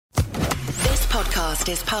podcast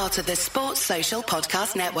is part of the Sports Social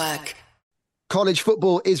Podcast Network. College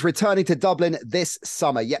football is returning to Dublin this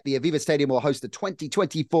summer, yet the Aviva Stadium will host the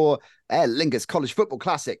 2024 Aer Lingus College Football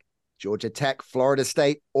Classic. Georgia Tech, Florida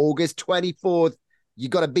State, August 24th. You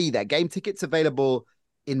got to be there. Game tickets available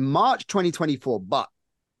in March 2024. But,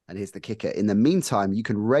 and here's the kicker, in the meantime, you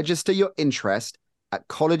can register your interest at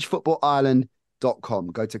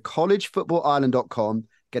collegefootballireland.com. Go to collegefootballireland.com,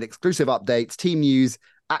 get exclusive updates, team news,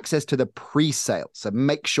 access to the pre-sale. So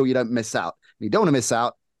make sure you don't miss out. You don't want to miss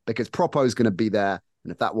out because Propo's going to be there.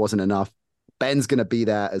 And if that wasn't enough, Ben's going to be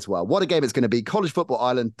there as well. What a game it's going to be.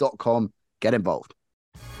 collegefootballireland.com. Get involved.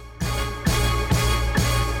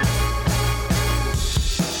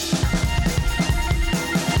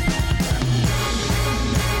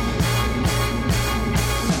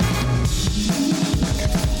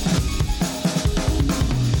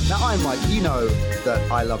 Now, I'm Mike. You know that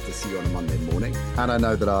I love to see you on a Monday morning, and I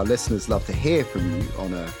know that our listeners love to hear from you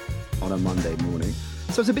on a Monday morning.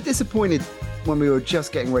 So I was a bit disappointed when we were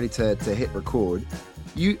just getting ready to hit record.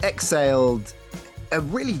 You exhaled a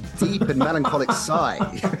really deep and melancholic sigh.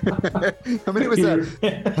 I mean, it was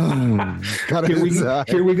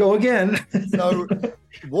here we go again. So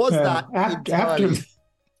was that entirely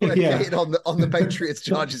predicated on the Patriots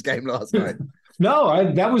Chargers game last night?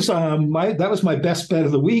 No, that was my best bet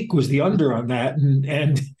of the week was the under on that,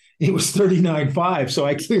 and it was 39-5, so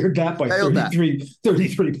I cleared that by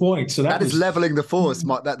 33 points. So that is leveling the force.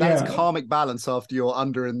 That's karmic balance after your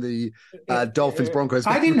under in the Dolphins Broncos.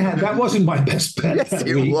 I didn't have that. Wasn't my best bet. Yes,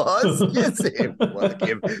 it was. Yes, it was.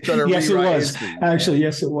 Yes, it was. Actually,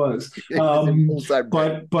 yes, it was.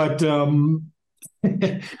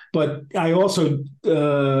 But I also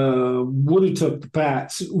would have took the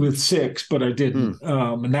Pats with 6, but I didn't,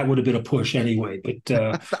 and that would have been a push anyway. But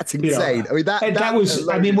that's insane. I mean, that was.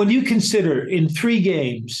 I mean, when you consider in 3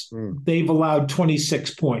 games they've allowed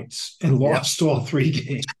 26 points and lost all 3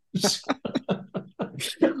 games.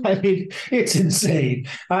 I mean, it's insane.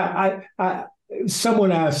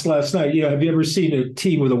 Someone asked last night, have you ever seen a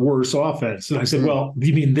team with a worse offense? And I said, well,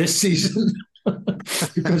 you mean this season?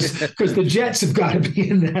 because the Jets have got to be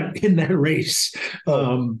in that race.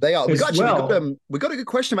 They are. We got a good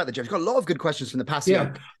question about the Jets. We've got a lot of good questions from the past.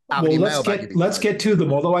 Yeah. Well, let's get to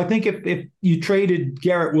them. Although I think if you traded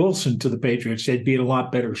Garrett Wilson to the Patriots, they'd be in a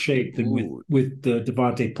lot better shape than with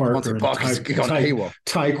Devontae Parker and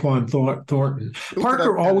Tyquan Thornton.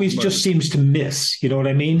 Parker always just seems to miss. You know what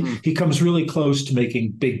I mean? He comes really close to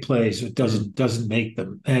making big plays, but doesn't make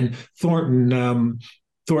them. And Thornton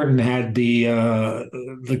had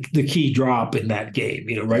the key drop in that game,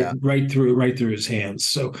 right through his hands.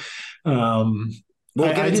 So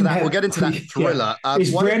we'll get into that thriller. Yeah.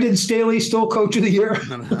 Is Brandon Staley still coach of the year?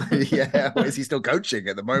 Yeah, is he still coaching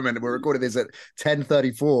at the moment? We're recording this at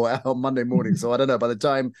 10:34 on Monday morning, so I don't know. By the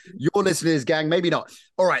time you're listening to this, gang, maybe not.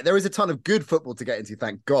 All right, there is a ton of good football to get into,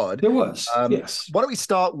 thank God. There was, yes. Why don't we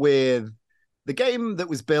start with the game that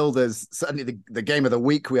was billed as certainly the game of the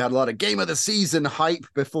week? We had a lot of game of the season hype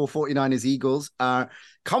before 49ers Eagles.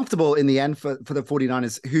 Comfortable in the end for the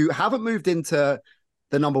 49ers, who haven't moved into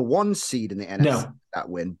the number 1 seed in the NFC, that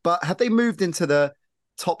win. But have they moved into the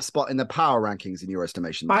top spot in the power rankings in your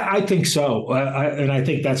estimation? I think so. And I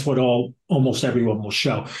think that's what almost everyone will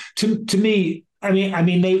show. To me, I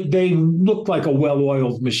mean, they looked like a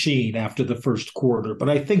well-oiled machine after the first quarter. But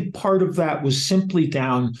I think part of that was simply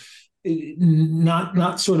down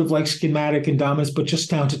not sort of like schematic and dominance, but just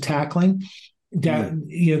down to tackling.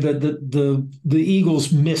 The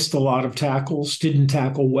Eagles missed a lot of tackles, didn't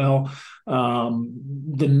tackle well.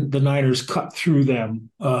 The Niners cut through them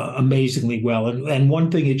amazingly well, and one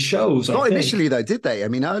thing it shows. Initially though, did they? I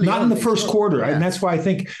mean, not in the first quarter, and that's why I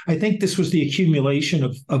think this was the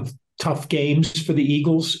accumulation of tough games for the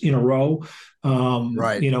Eagles in a row.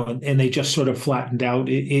 Right. And they just sort of flattened out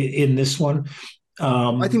in this one.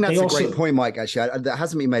 I think that's a great point, Mike, actually. That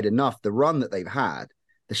hasn't been made enough. The run that they've had,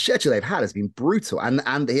 the schedule they've had has been brutal.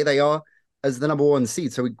 And here they are as the number 1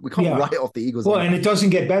 seed. So we can't write off the Eagles. Well, and it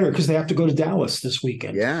doesn't get better because they have to go to Dallas this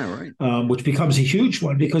weekend. Yeah, right. Which becomes a huge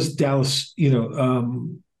one because Dallas,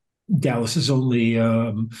 Dallas is only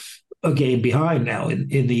a game behind now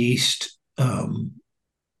in the East.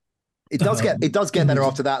 It does get better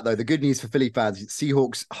after that, though. The good news for Philly fans: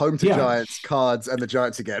 Seahawks home to Giants, Cards, and the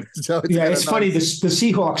Giants again. So it's funny. The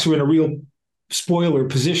Seahawks are in a real spoiler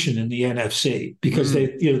position in the NFC because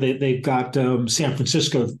they've got San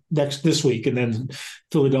Francisco this week and then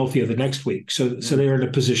Philadelphia the next week. So they're in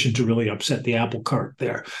a position to really upset the apple cart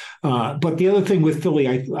there. But the other thing with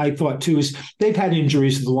Philly, I thought too, is they've had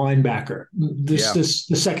injuries to the linebacker.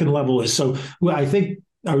 The second level is so. Well, I think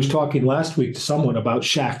I was talking last week to someone about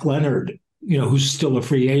Shaq Leonard who's still a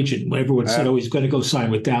free agent. Everyone said, "Oh, he's going to go sign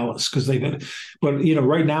with Dallas because they've been." But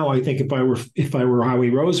right now, I think if I were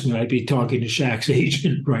Howie Roseman, I'd be talking to Shaq's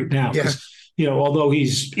agent right now because although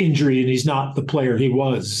he's injured and he's not the player he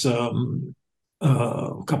was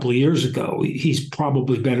a couple of years ago, he's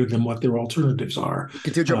probably better than what their alternatives are.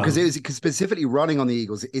 Could do a job because specifically running on the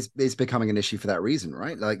Eagles is becoming an issue for that reason,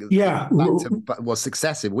 right? Like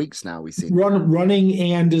successive weeks now we've seen running,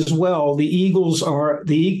 and as well the Eagles are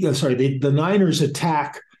the Niners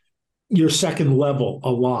attack your second level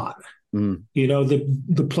a lot.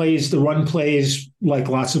 The run plays, like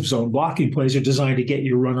lots of zone blocking plays, are designed to get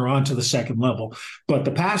your runner onto the second level. But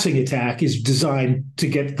the passing attack is designed to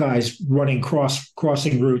get guys running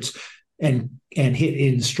crossing routes and hit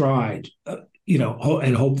in stride,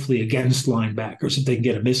 and hopefully against linebackers if they can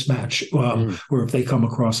get a mismatch, or if they come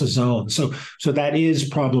across a zone. So that is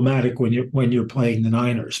problematic when you're playing the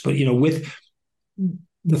Niners. But with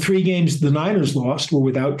the 3 games the Niners lost were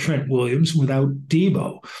without Trent Williams, without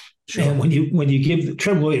Debo. Sure. And when you give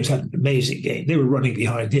Trent Williams had an amazing game. They were running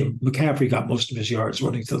behind him. McCaffrey got most of his yards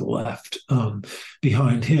running to the left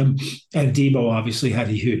behind him, and Debo obviously had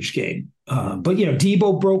a huge game. But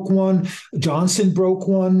Debo broke one, Johnson broke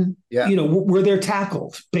one. Yeah. Where they're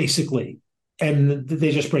tackled basically, and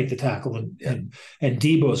they just break the tackle. And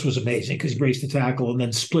Debo's was amazing because he breaks the tackle and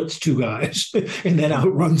then splits 2 guys and then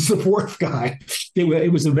outruns the 4th guy.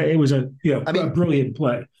 It was a brilliant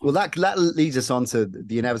play. Well, that leads us on to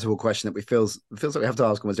the inevitable question that feels like we have to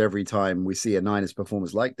ask almost every time we see a Niners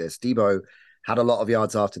performance like this. Debo had a lot of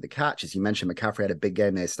yards after the catch. As you mentioned, McCaffrey had a big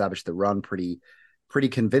game. They established the run pretty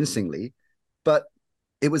convincingly. But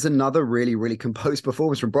it was another really, really composed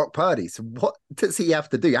performance from Brock Purdy. So what does he have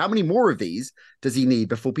to do? How many more of these does he need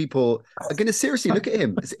before people are going to seriously look at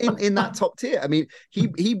him in that top tier? I mean,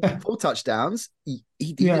 he 4 touchdowns.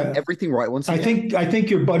 He did everything right once again. I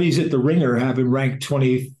think your buddies at the Ringer have him ranked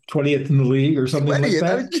 20th in the league or something like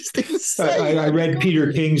that. I read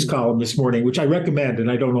Peter King's column this morning, which I recommend,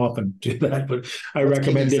 and I don't often do that, but I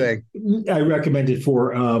recommend it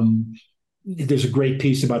for there's a great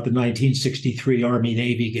piece about the 1963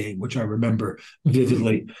 Army-Navy game, which I remember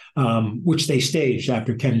vividly, which they staged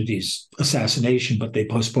after Kennedy's assassination, but they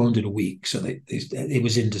postponed it a week. So it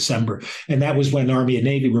was in December. And that was when Army and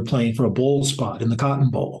Navy were playing for a bowl spot in the Cotton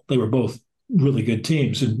Bowl. They were both really good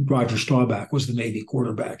teams, and Roger Staubach was the Navy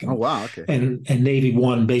quarterback. And, oh, wow. Okay. And Navy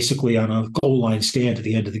won basically on a goal line stand at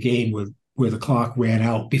the end of the game where the clock ran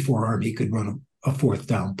out before Army could run a 4th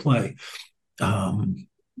down play.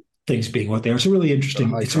 Things being what they are. It's a really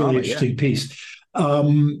interesting piece.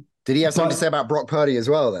 Did he have something to say about Brock Purdy as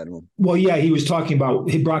well then? Well, yeah, he was talking about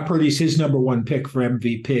Brock Purdy's his number 1 pick for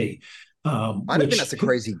MVP. I don't think that's a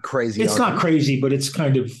crazy. It's argument. Not crazy, but it's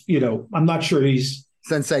kind of, I'm not sure he's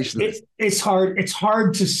sensationalist. It's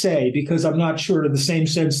hard to say because I'm not sure in the same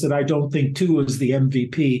sense that I don't think Tua is the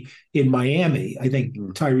MVP in Miami. I think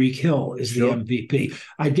Tyreek Hill is the MVP.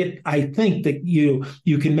 I think that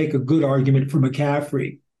you can make a good argument for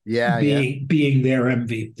McCaffrey. Being their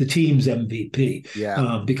MVP, the team's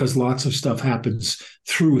MVP, because lots of stuff happens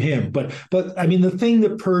through him. But I mean, the thing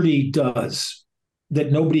that Purdy does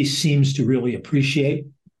that nobody seems to really appreciate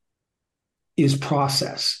is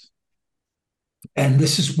process. And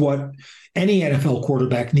this is what any NFL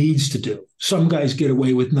quarterback needs to do. Some guys get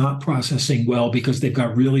away with not processing well because they've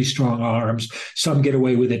got really strong arms. Some get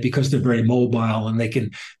away with it because they're very mobile and they can,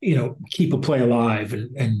 keep a play alive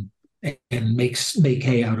and make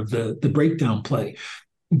hay out of the breakdown play.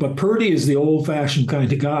 But Purdy is the old-fashioned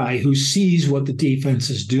kind of guy who sees what the defense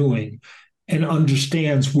is doing and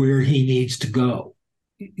understands where he needs to go,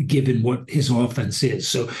 given what his offense is.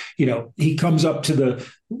 So, he comes up to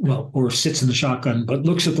or sits in the shotgun, but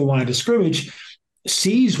looks at the line of scrimmage,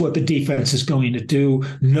 sees what the defense is going to do,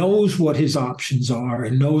 knows what his options are,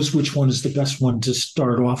 and knows which one is the best one to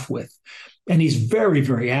start off with. And he's very,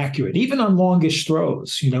 very accurate, even on longish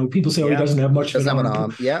throws. People say, he doesn't have much of an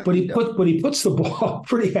arm. But he puts the ball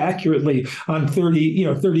pretty accurately on 30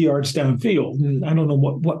 yards downfield. And I don't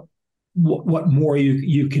know what more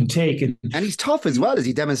you can take. And he's tough as well, as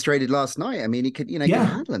he demonstrated last night. I mean, he could, can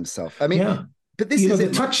handle himself. I mean, but this is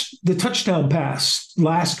the touchdown pass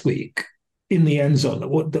last week in the end zone,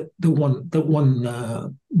 the one that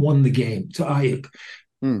won the game to Ayuk.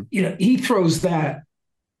 He throws that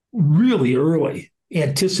really early,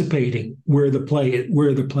 anticipating where the play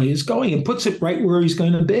is going, and puts it right where he's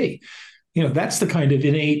going to be. That's the kind of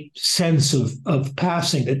innate sense of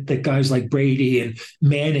passing that guys like Brady and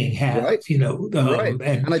Manning have. Right. Right.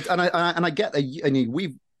 And I get that. I mean,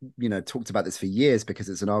 we've talked about this for years because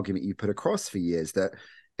it's an argument you put across for years that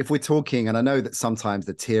if we're talking, and I know that sometimes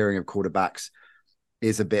the tiering of quarterbacks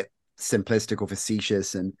is a bit simplistic or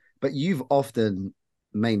facetious, but you've often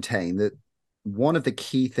maintained that one of the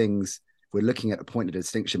key things, we're looking at a point of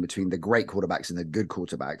distinction between the great quarterbacks and the good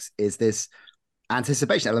quarterbacks, is this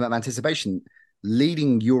element of anticipation,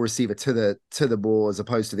 leading your receiver to the ball as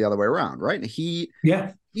opposed to the other way around, right?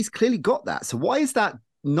 He's clearly got that. So why is that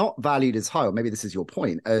not valued as high, or maybe this is your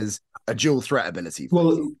point, as a dual threat ability?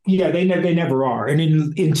 Well, they never are. And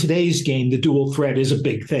in today's game, the dual threat is a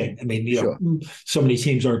big thing. I mean, so many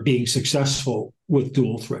teams are being successful with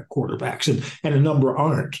dual threat quarterbacks, and a number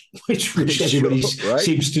aren't, which everybody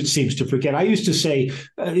seems to forget. I used to say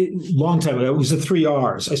a long time ago, it was the 3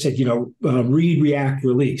 R's. I said, read, react,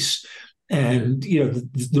 release. And,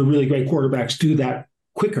 the really great quarterbacks do that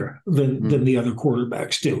quicker than the other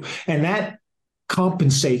quarterbacks do. And that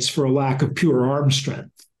compensates for a lack of pure arm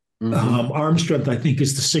strength. Arm strength, I think,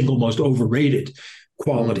 is the single most overrated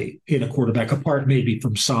quality in a quarterback, apart maybe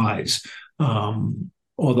from size.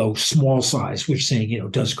 Although small size, we're saying,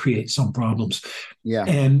 does create some problems. Yeah.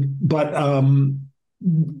 But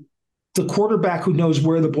the quarterback who knows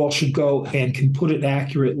where the ball should go and can put it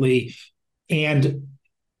accurately, and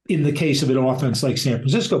in the case of an offense like San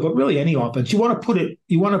Francisco, but really any offense, you want to put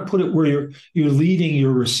it where you're leading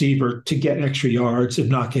your receiver to get extra yards and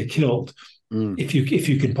not get killed, if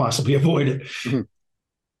you can possibly avoid it.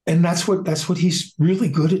 And that's what he's really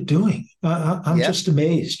good at doing. I'm just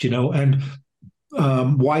amazed, and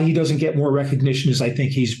why he doesn't get more recognition is I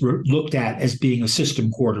think he's looked at as being a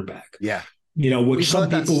system quarterback. Yeah. Which we've some heard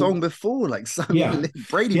people, that song before,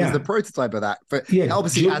 Brady was the prototype of that. But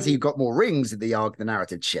obviously, as he got more rings, the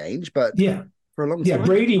narrative changed. But for a long time,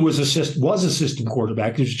 Brady was a system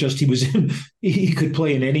quarterback. It was just he could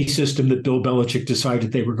play in any system that Bill Belichick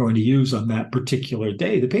decided they were going to use on that particular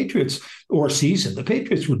day. The Patriots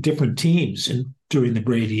were different teams during the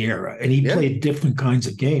Brady era, and he played different kinds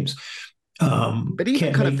of games. But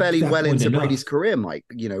even kind of fairly well into Brady's career, Mike,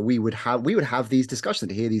 we would have these discussions,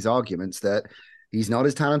 to hear these arguments that he's not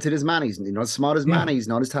as talented as Manny, he's not as smart as Manny, he's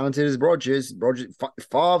not as talented as Rodgers.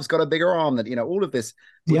 Favre's got a bigger arm. That all of this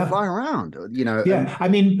would fly around. I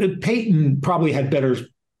mean, Peyton probably had better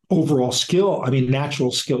overall skill. I mean,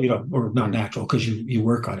 natural skill, or not natural because you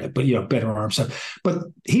work on it, but better arm stuff. But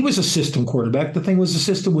he was a system quarterback. The thing was, the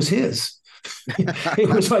system was his. It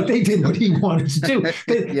was like they did what he wanted to do.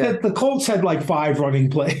 The Colts had like 5 running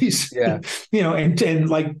plays, and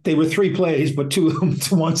like they were 3 plays, but 2 of them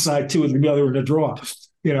to one side, 2 of the other in a draw.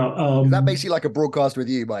 That makes you like a broadcast with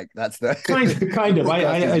you, Mike. That's the kind of.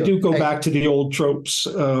 I do go back to the old tropes.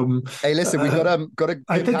 Hey, listen, we got a.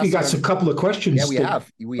 I think we got a couple of questions. Yeah,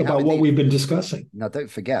 we have about what we've been discussing. Now, don't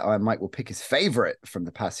forget, Mike will pick his favorite from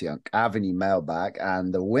the Passyunk Avenue mailbag,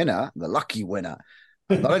 and the winner, the lucky winner.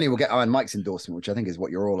 Not only will get Iron Mike's endorsement, which I think is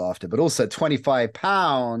what you're all after, but also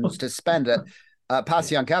 £25 to spend at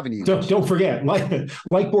Passyunk Avenue. Don't forget,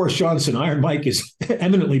 like Boris Johnson, Iron Mike is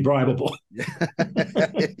eminently bribable.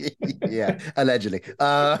 Yeah, allegedly.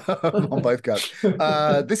 On both counts.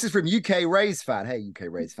 This is from UK Rays fan. Hey, UK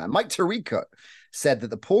Rays fan. Mike Tirico said that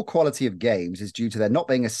the poor quality of games is due to there not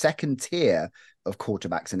being a second tier of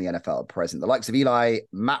quarterbacks in the NFL at present. The likes of Eli,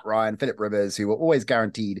 Matt Ryan, Phillip Rivers, who were always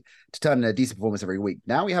guaranteed to turn in a decent performance every week.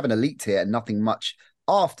 Now we have an elite tier and nothing much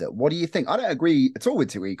after. What do you think? I don't agree at all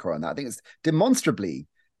with Tirico on that. I think it's demonstrably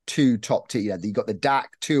 2 top tier. You got the Dak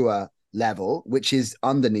Tua level, which is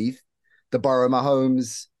underneath the Burrow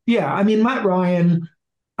Mahomes. Yeah, I mean, Matt Ryan,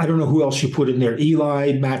 I don't know who else you put in there.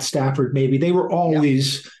 Eli, Matt Stafford, maybe. They were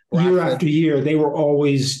always, year after year, they were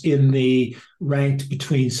always in the ranked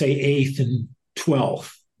between, say, 8th and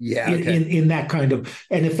 12th. Yeah, in that kind of,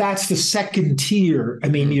 and if that's the second tier, I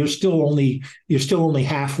mean, you're still only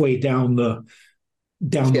halfway down the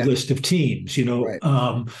list of teams, Right.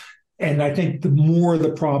 And I think the more the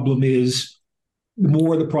problem is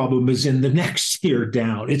in the next tier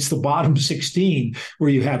down. It's the bottom 16 where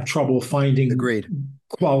you have trouble finding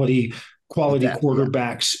quality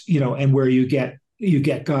quarterbacks, and where you get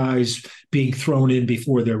guys being thrown in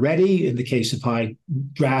before they're ready. In the case of high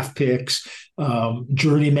draft picks,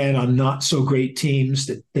 journeymen on not so great teams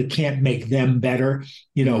that can't make them better.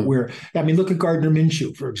 Look at Gardner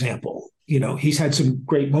Minshew, for example. He's had some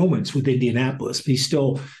great moments with Indianapolis, but he's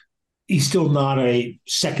still not a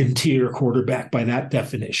second tier quarterback by that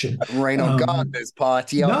definition. Rain on Gardner's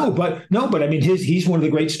party. No, but I mean, he's one of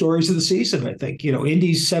the great stories of the season. I think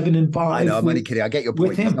Indy's 7-5. I know, I'm only kidding. I get your point.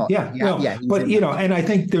 With him, but and I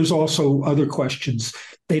think there's also other questions.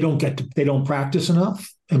 They don't practice enough,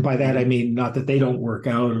 and by that I mean not that they don't work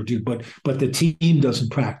out or do, but the team doesn't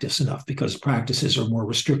practice enough because practices are more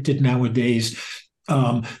restricted nowadays.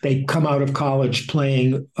 They come out of college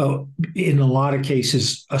playing, in a lot of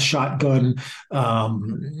cases, a shotgun,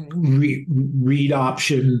 read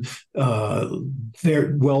option,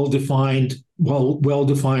 very well-defined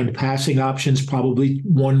passing options, probably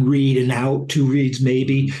one read and out, two reads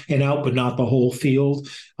maybe and out, but not the whole field.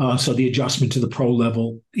 So the adjustment to the pro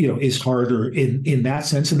level, is harder in that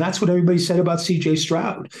sense. And that's what everybody said about CJ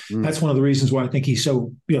Stroud. That's one of the reasons why I think he's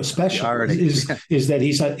so special is that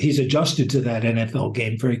he's adjusted to that NFL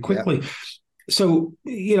game very quickly. Yeah. So,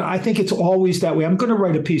 I think it's always that way. I'm going to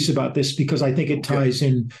write a piece about this because I think it ties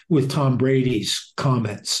in with Tom Brady's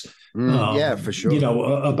comments. Yeah, for sure.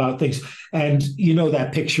 About things. And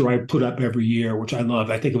that picture I put up every year, which I love.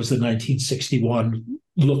 I think it was the 1961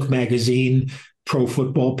 Look magazine pro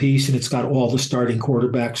football piece, and it's got all the starting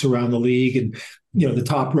quarterbacks around the league. And, the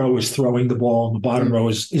top row is throwing the ball and the bottom row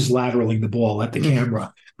is lateraling the ball at the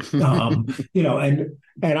camera. And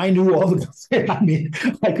I knew all of them. I mean,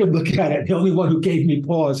 I could look at it. The only one who gave me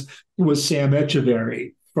pause was Sam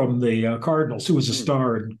Echeverry from the Cardinals, who was a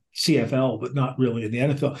star in CFL, but not really in the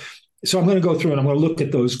NFL. So I'm going to go through and I'm going to look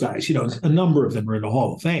at those guys. A number of them are in the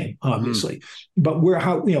Hall of Fame, obviously. But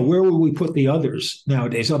where will we put the others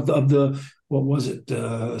nowadays? Of the what was it,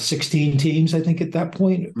 16 teams, I think, at that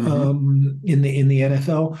point in the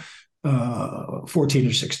NFL, 14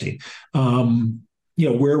 or 16. How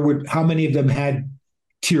many of them had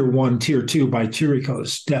tier 1, tier 2 by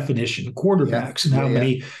Tirico's definition quarterbacks, and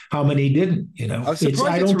how many didn't?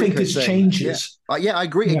 I don't think this changes. Yeah, I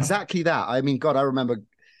agree. Exactly that. I mean, God, I remember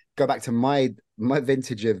go back to my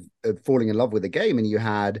vintage of falling in love with the game, and you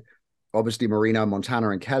had obviously Marino, Montana,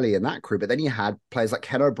 and Kelly and that crew, but then you had players like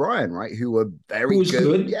Ken O'Brien, right, who were very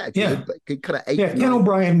good. Yeah, good kind of eight. Yeah, Ken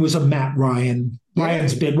O'Brien was a Matt Ryan.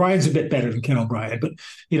 Ryan's a bit better than Ken O'Brien, but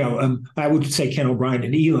I would say Ken O'Brien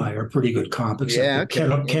and Eli are pretty good comp. Except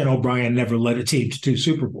Ken O'Brien never led a team to 2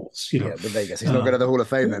 Super Bowls. Yeah, but Vegas, he's not going to the Hall of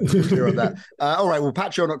Fame then. For sure on that. All right, well,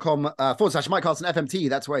 patreon.com/Mike Carlson FMT.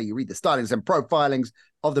 That's where you read the stylings and profilings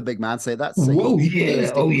of the big man. Say that's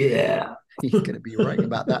yeah. He's going to be writing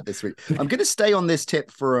about that this week. I'm going to stay on this tip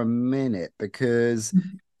for a minute because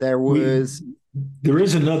there is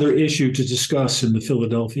another issue to discuss in the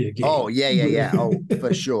Philadelphia game. Oh, yeah. Oh,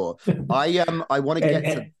 for sure. I want to get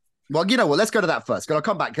to... Well, let's go to that first. I'll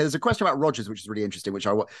come back because there's a question about Rodgers, which is really interesting, which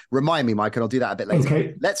remind me, Mike, and I'll do that a bit later.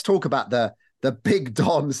 Okay. Let's talk about the big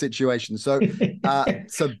Dom situation. So,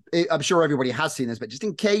 I'm sure everybody has seen this, but just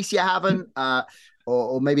in case you haven't,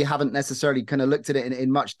 or maybe haven't necessarily kind of looked at it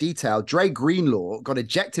in much detail, Dre Greenlaw got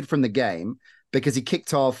ejected from the game because he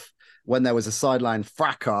kicked off when there was a sideline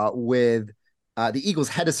fracas with the Eagles'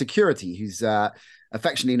 head of security, who's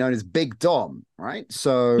affectionately known as Big Dom, right?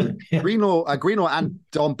 So Greenlaw and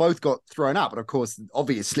Dom both got thrown out, but of course,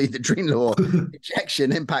 obviously, the Greenlaw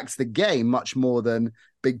ejection impacts the game much more than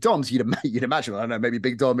Big Dom's. You'd imagine. I don't know. Maybe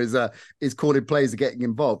Big Dom is calling plays and getting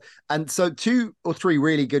involved. And so 2 or 3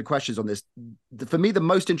 really good questions on this. For me, the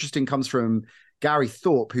most interesting comes from Gary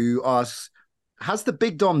Thorpe, who asks, has the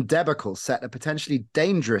Big Dom debacle set a potentially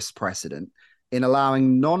dangerous precedent in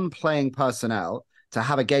allowing non-playing personnel to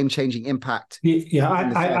have a game-changing impact? Yeah,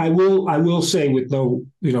 I will say, with no,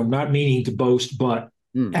 not meaning to boast, but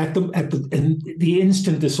at the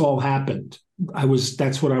instant this all happened,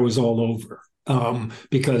 that's what I was all over.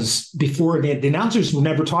 Because before the announcers were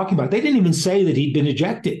never talking about it. They didn't even say that he'd been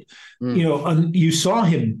ejected. You saw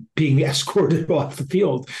him being escorted off the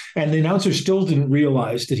field, and the announcers still didn't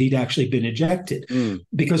realize that he'd actually been ejected.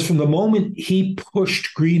 Because from the moment he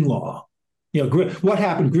pushed Greenlaw, what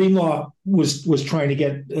happened? Greenlaw was trying to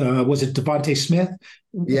get was it Devontae Smith?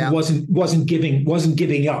 Yeah, wasn't giving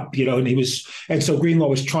up. And so Greenlaw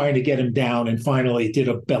was trying to get him down, and finally did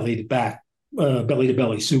a belly to belly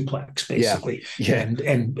suplex, basically,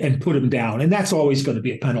 and put him down. And that's always going to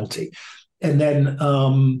be a penalty. And then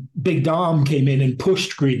Big Dom came in and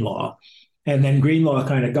pushed Greenlaw. And then Greenlaw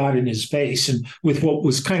kind of got in his face, and with what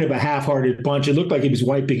was kind of a half-hearted punch, it looked like he was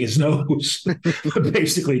wiping his nose,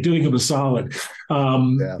 basically doing him a solid.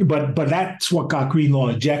 But that's what got Greenlaw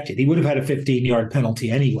ejected. He would have had a 15-yard penalty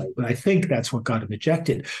anyway, but I think that's what got him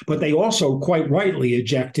ejected. But they also quite rightly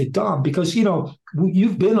ejected Dom because,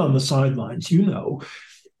 you've been on the sidelines,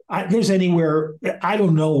 there's anywhere, I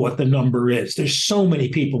don't know what the number is. There's so many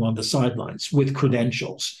people on the sidelines with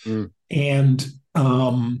credentials. And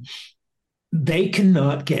they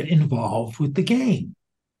cannot get involved with the game.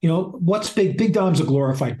 What's Big Dom's a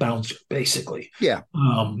glorified bouncer, basically. Yeah.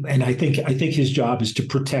 And I think his job is to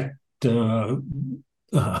protect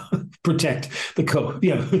protect the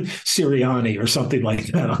Sirianni or something like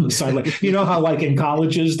that on the sideline. You know how, like in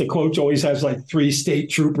colleges, the coach always has like 3 state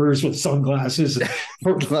troopers with sunglasses and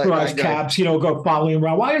prize caps, go following him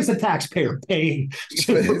around. Why is the taxpayer paying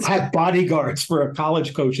to have bodyguards for a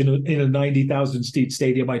college coach in a 90,000 seat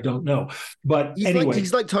stadium? I don't know. But anyway.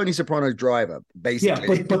 He's like Tony Soprano's driver,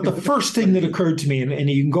 basically. Yeah, but the first thing that occurred to me, and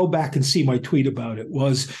you can go back and see my tweet about it,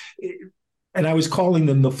 was... And I was calling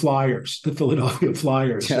them the Flyers, the Philadelphia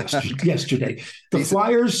Flyers yesterday. The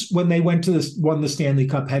Flyers, when they won the Stanley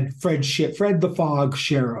Cup, had Fred the Fog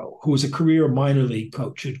Sherrow, who was a career minor league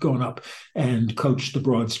coach, who'd gone up and coached the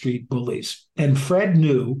Broad Street Bullies. And Fred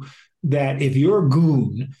knew that if your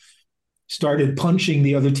goon started punching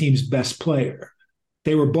the other team's best player,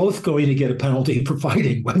 they were both going to get a penalty for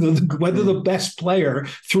fighting, whether the best player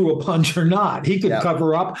threw a punch or not. He could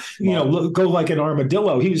cover up, go like an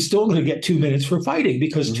armadillo. He was still going to get 2 minutes for fighting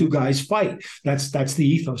because two guys fight. That's the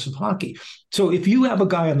ethos of hockey. So if you have a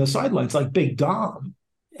guy on the sidelines like Big Dom,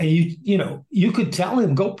 and you could tell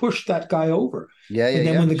him, go push that guy over. And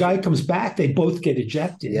then when the guy comes back, they both get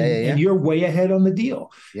ejected. And you're way ahead on the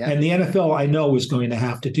deal. And the NFL, I know, is going to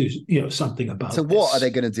have to do something about it. So what are they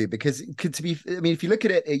going to do? Because if you look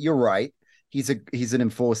at it, you're right. He's an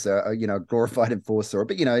enforcer, a glorified enforcer.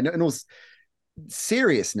 But in all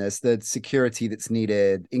seriousness, the security that's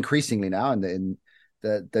needed increasingly now in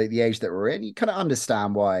the age that we're in, you kind of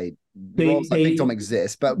understand why roles like Big Dom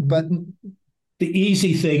exist. But the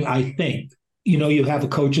easy thing, I think, you have a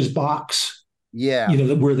coach's box.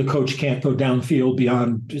 Where the coach can't go downfield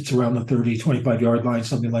beyond, it's around the 30, 25-yard line,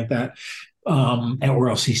 something like that. Or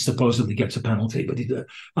else he supposedly gets a penalty. But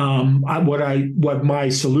what my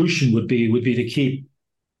solution would be to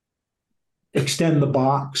extend the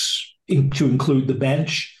box to include the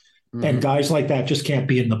bench. And guys like that just can't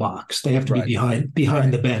be in the box. They have to be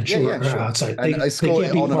behind the bench or outside. They can't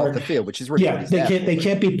be on and off the field, which is ridiculous. They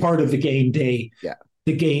can't be part of the game day.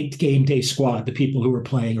 The game day squad, the people who are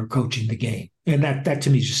playing or coaching the game. And that to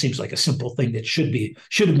me just seems like a simple thing that should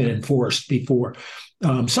have been enforced before.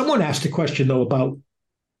 Someone asked a question though about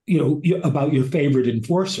your favorite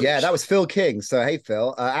enforcers. Yeah, that was Phil King. So hey,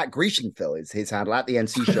 Phil, at Grecian Phil is his handle at the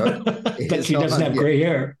NC show. But he doesn't have gray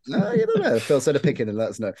hair. No, you don't know. Phil, send a pic in and let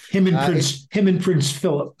us know. Him and Prince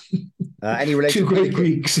Philip. Any relation? 2 great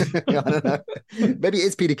Greeks. I don't know. Maybe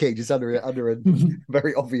it's Peter King, just under a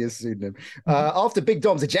very obvious pseudonym. After Big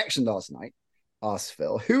Dom's ejection last night, asked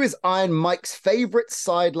Phil, who is Iron Mike's favorite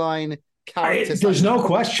sideline character? There's no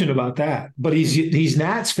question about that. But he's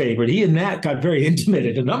Nat's favorite. He and Nat got very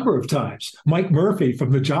intimate a number of times. Mike Murphy from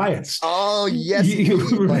the Giants. Oh, yes. You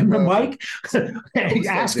remember Mike?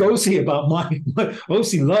 Ask OC about Mike.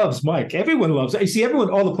 OC loves Mike. Everyone loves it. You see,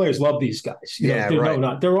 all the players love these guys.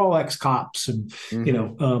 They're all ex-cops. And,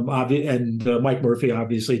 and Mike Murphy,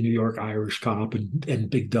 obviously, New York Irish cop, and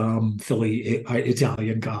Big Dom, Philly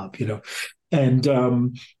Italian cop, And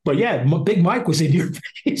but yeah, Big Mike was in your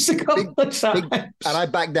face a couple of times, and I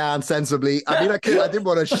backed down sensibly. I mean, I didn't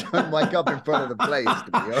want to show Mike up in front of the place,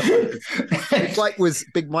 to be honest.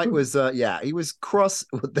 Big Mike was he was cross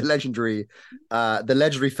with the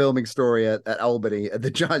legendary filming story at Albany at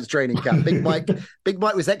the Giants training camp. Big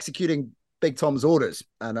Mike was executing Big Tom's orders,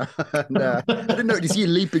 and I didn't notice you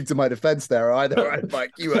leaping to my defense there either. Right, Mike,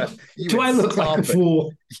 you do I look like a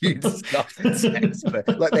fool? You stuffed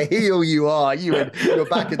like the heel you are. You're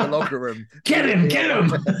back in the locker room. Get him!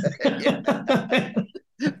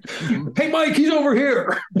 Hey, Mike, he's over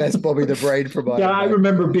here. That's Bobby the Brain from my. Yeah, I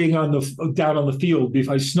remember being down on the field if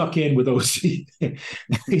I snuck in with OC,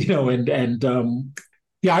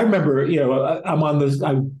 Yeah, I remember,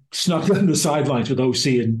 I snuck on the sidelines with OC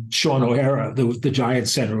and Sean O'Hara, the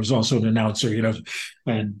Giants center, was also an announcer,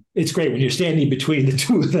 and it's great when you're standing between the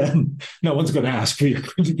two of them. No one's going to ask for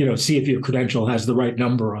your, see if your credential has the right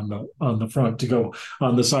number on the front to go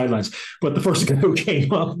on the sidelines. But the first guy who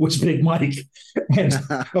came up was Big Mike, and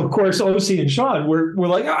of course OC and Sean were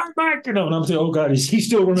like, "Oh, Mike," and I'm saying, "Oh God, he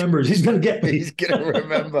still remembers. He's going to get me. He's going to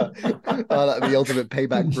remember." Oh, that'd be the ultimate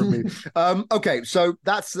payback from me. Okay, so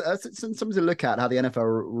that's something to look at, how the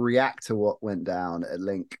NFL react to what went down at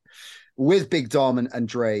Link with Big Dom and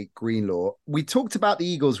Dre Greenlaw. We talked about the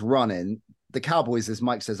Eagles running, the Cowboys, as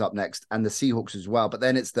Mike says, up next, and the Seahawks as well. But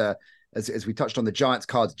then it's as we touched on, the Giants,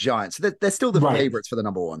 Cards, Giants. So they're still the favorites for the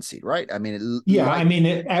number 1 seed, right? I mean,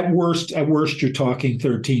 at worst, you're talking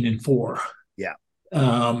 13-4. Yeah.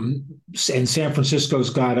 And San Francisco's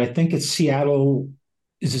got, I think it's Seattle.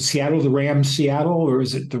 Is it Seattle, the Rams, Seattle, or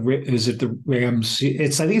is it the Rams? I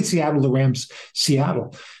think it's Seattle, the Rams,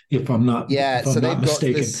 Seattle. if I'm not So they've got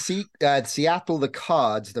mistaken. Seattle, the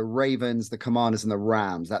Cards, the Ravens, the Commanders, and the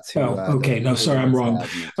Rams. That's who. Okay. No, sorry, I'm wrong.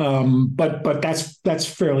 But that's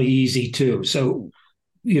fairly easy too. So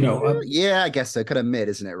I guess so. Kind of mid,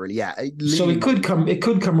 isn't it? Really, yeah. So it could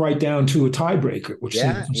come right down to a tiebreaker, which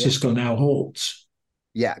San Francisco now holds.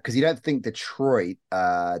 Yeah, because you don't think Detroit,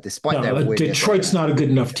 despite their win, Detroit's not a good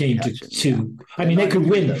enough team to. I mean, they could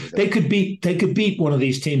win. They could beat one of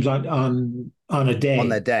these teams on a day. On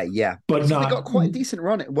their day, yeah. But they got quite a decent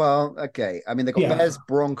run. Well, okay. I mean, they got Bears,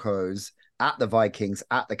 Broncos, at the Vikings,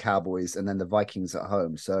 at the Cowboys, and then the Vikings at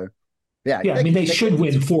home. So yeah. I mean, they should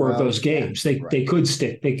win 4 of those games. They could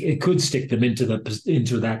stick. It could stick them into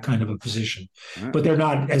that kind of a position, but they're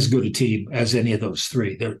not as good a team as any of those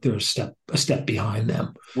 3. They're a step behind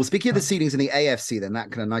them. Well, speaking of the seedings in the AFC, then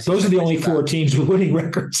that kind of nice. Those are the only 4 teams with winning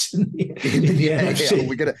records in the NFC.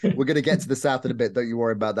 We're gonna get to the South in a bit. Don't you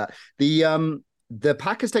worry about that. The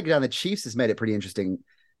Packers taking down the Chiefs has made it pretty interesting.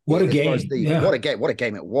 What a game! What a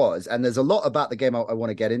game it was. And there's a lot about the game I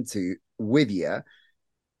want to get into with you.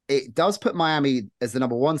 It does put Miami as the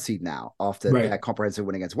number 1 seed now after their comprehensive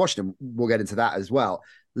win against Washington. We'll get into that as well.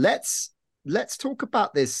 Let's talk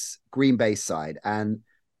about this Green Bay side, and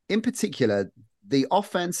in particular, the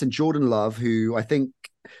offense and Jordan Love, who I think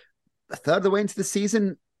a third of the way into the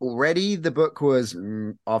season already, the book was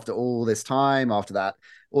after all this time, after that,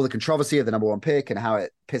 all the controversy of the number 1 pick and how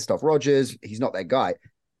it pissed off Rodgers. He's not their guy.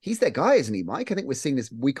 He's their guy, isn't he, Mike? I think we're seeing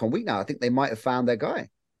this week on week now. I think they might have found their guy.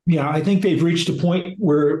 Yeah, I think they've reached a point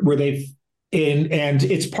where they've and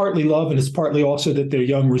it's partly Love, and it's partly also that their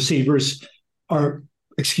young receivers are,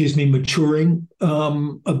 maturing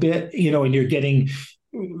a bit, and you're getting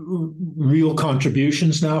real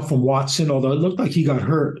contributions now from Watson, although it looked like he got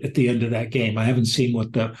hurt at the end of that game. I haven't seen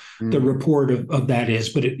what the report of that is,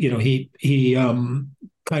 but he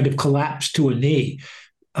kind of collapsed to a knee.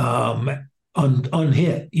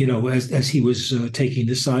 Unhit, as he was taking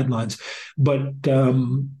the sidelines, but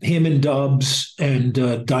him and Dubs and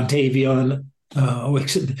Dontavion,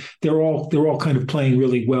 they're all kind of playing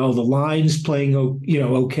really well. The line's playing,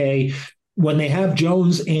 okay. When they have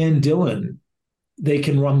Jones and Dillon, they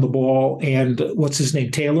can run the ball. And what's his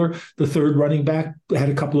name, Taylor, the third running back, had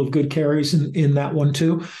a couple of good carries in that one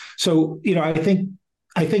too. So I think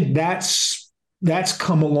that's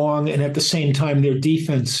come along, and at the same time, their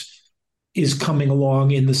defense is coming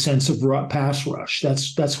along in the sense of pass rush.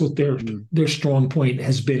 That's what their strong point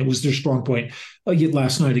has been. It was their strong point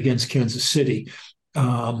last night against Kansas City.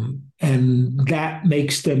 And that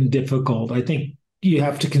makes them difficult. I think you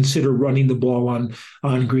have to consider running the ball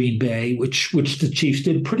on Green Bay, which the Chiefs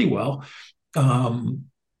did pretty well. The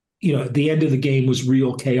end of the game was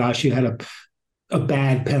real chaos. You had a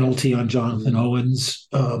bad penalty on Jonathan Owens,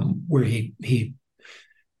 where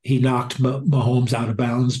he knocked Mahomes out of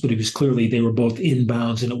bounds, but they were both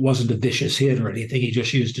inbounds, and it wasn't a vicious hit or anything. He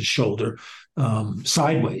just used his shoulder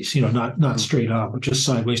sideways, not straight on, but just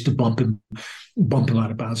sideways to bump him out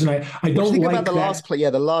of bounds. And I don't think about the last play. Yeah,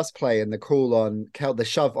 the last play and the call on the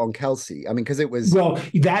shove on Kelsey. I mean, because it was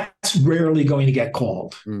that's rarely going to get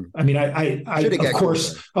called. I mean, of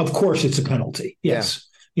course, it's a penalty. Yes,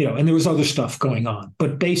 and there was other stuff going on,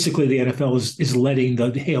 but basically, the NFL is letting the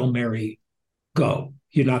Hail Mary go.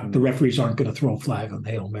 The referees aren't going to throw a flag on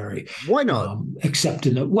the Hail Mary. Why not? Except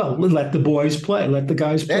let the boys play, let the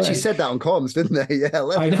guys play. They actually said that on comms, didn't they? Yeah,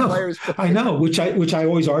 let the players play. I know, which I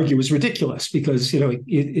always argue is ridiculous, because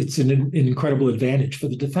it's an incredible advantage for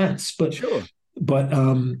the defense. But sure. But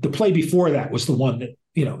the play before that was the one that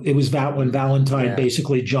it was when Valentine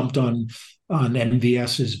basically jumped on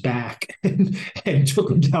MVS's back and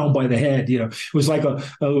took him down by the head. It was like a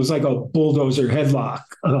bulldozer headlock,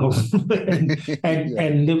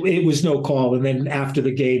 and it was no call. And then after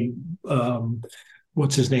the game,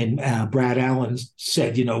 what's his name? Brad Allen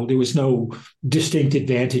said, there was no distinct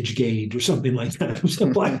advantage gained or something like that. It was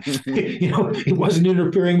like, it wasn't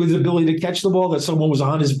interfering with his ability to catch the ball, that someone was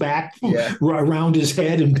on his back around his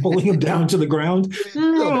head and pulling him down to the ground.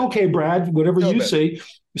 Okay, Brad, whatever you say.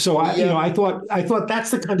 So I thought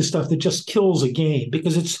that's the kind of stuff that just kills a game,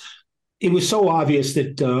 because it was so obvious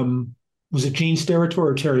that was it Gene Steratore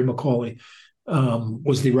or Terry McCauley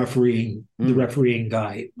was the refereing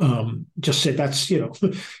guy. Just said that's he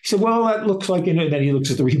said, well, that looks like, and then he looks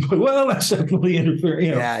at the replay. Well, that's definitely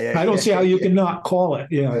interfering. I don't see how you can not call it.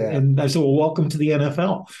 And I said, well, welcome to the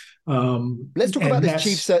NFL. Let's talk about this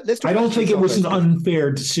Chiefs. I don't think it was an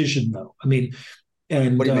unfair decision, though. I mean.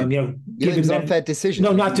 And what do you mean? Given that unfair decision?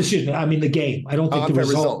 No, not decision. I mean the game. I don't think the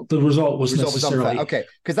result. The result was necessarily unfair. Okay,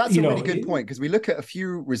 because that's a really good point. Because we look at a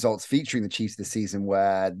few results featuring the Chiefs this season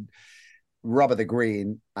where rub of the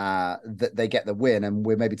green, that they get the win. And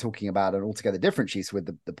we're maybe talking about an altogether different Chiefs with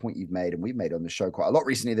the point you've made and we've made on the show quite a lot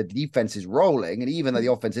recently. The defense is rolling, and even though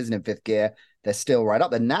the offense isn't in fifth gear, they're still right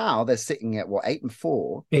up there. Now they're sitting at what,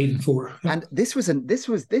 8-4? 8-4. And this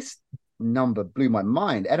number blew my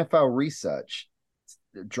mind. NFL research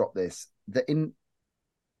dropped this,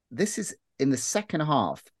 this is in the second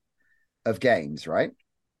half of games, right?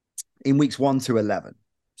 In weeks 1 to 11.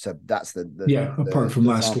 So that's apart from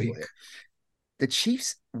last week. Here. The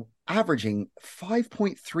Chiefs averaging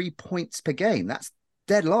 5.3 points per game. That's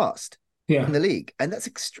dead last in the league. And that's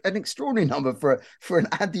an extraordinary number for an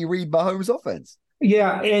Andy Reid Mahomes offense.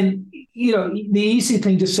 Yeah, and the easy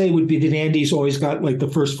thing to say would be that Andy's always got like the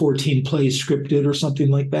first 14 plays scripted or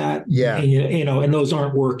something like that. Yeah, and and those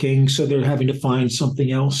aren't working, so they're having to find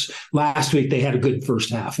something else. Last week they had a good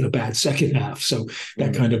first half and a bad second half, so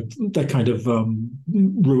that kind of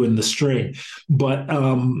ruined the string. But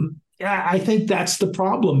I think that's the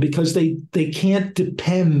problem, because they can't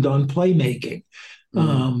depend on playmaking,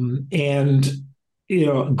 and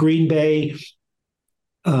Green Bay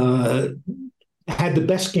had the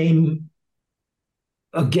best game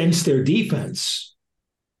against their defense,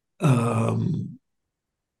 probably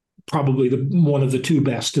one of the two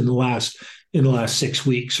best in the last 6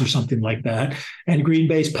 weeks or something like that. And Green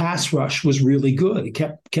Bay's pass rush was really good. It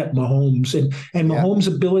kept Mahomes and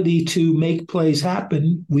Mahomes' ability to make plays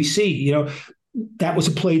happen. We see, that was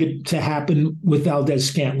a play to happen with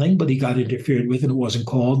Valdez-Scantling, but he got interfered with and it wasn't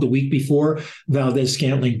called. The week before,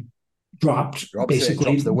 Valdez-Scantling dropped a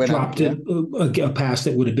pass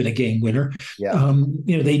that would have been a game winner. Yeah.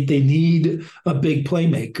 They need a big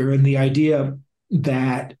playmaker, and the idea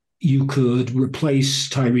that you could replace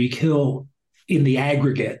Tyreek Hill in the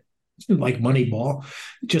aggregate, like Moneyball,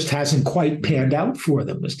 just hasn't quite panned out for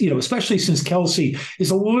them. Especially since Kelsey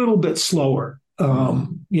is a little bit slower. A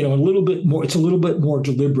little bit more. It's a little bit more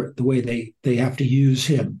deliberate the way they have to use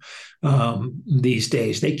him these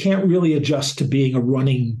days. They can't really adjust to being a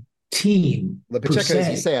running team. Pacheco, as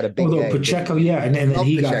you say, had a big game. Pacheco, and then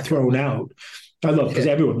he got thrown out. I love, because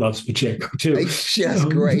everyone loves Pacheco too. He's just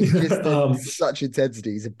great. Such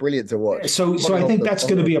intensity. He's brilliant to watch. So I think that's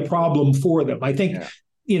going to be a problem for them. I think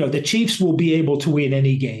the Chiefs will be able to win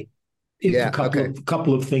any game if a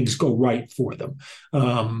couple of things go right for them.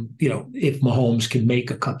 If Mahomes can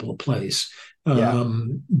make a couple of plays,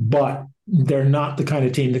 but they're not the kind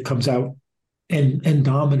of team that comes out and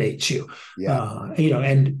dominates you.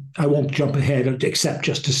 And I won't jump ahead except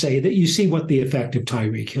just to say that you see what the effect of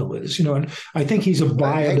Tyreek Hill is, and I think he's a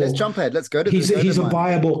viable. Hey, let's jump ahead. Let's go to. He's a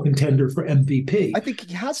viable contender for MVP. I think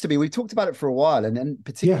he has to be. We've talked about it for a while, and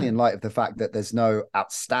particularly in light of the fact that there's no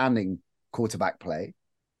outstanding quarterback play,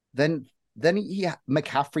 then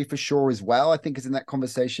McCaffrey for sure as well, I think, is in that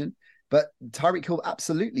conversation. But Tyreek Hill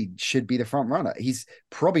absolutely should be the front runner. He's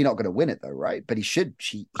probably not going to win it, though, right? But he should.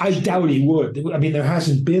 I doubt he would. I mean, there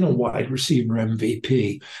hasn't been a wide receiver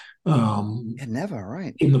MVP. Never,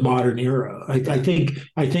 right? In the modern era, I think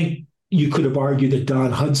you could have argued that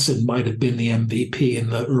Don Hudson might have been the MVP in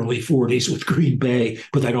the early '40s with Green Bay,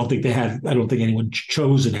 but I don't think anyone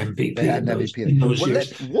chose an MVP. They had an MVP in those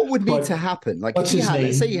years. What would need to happen? Like, what's his name?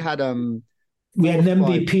 Let's say you had we had an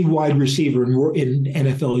MVP wide receiver in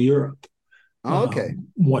NFL Europe. Oh, okay.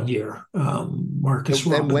 1 year, Marcus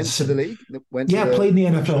Robinson. Then went to the league? Played in the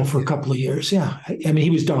NFL for a couple of years. Yeah. I mean, he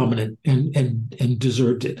was dominant and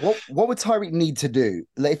deserved it. What would Tyreek need to do?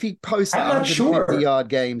 Like, if he posts 150-yard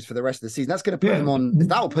games for the rest of the season, that's going to put him on.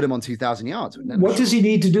 That will put him on 2,000 yards. Wouldn't it? What does he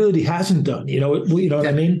need to do that he hasn't done? What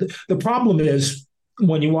I mean? The problem is,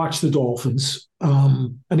 when you watch the Dolphins,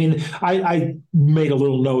 I made a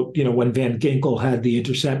little note, when Van Ginkel had the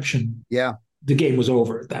interception. Yeah. The game was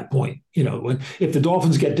over at that point. If the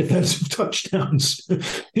Dolphins get defensive touchdowns,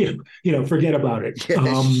 forget about it.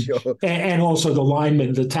 Yeah, sure. And also the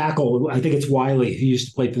lineman, the tackle, I think it's Wiley, who used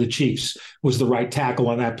to play for the Chiefs, was the right tackle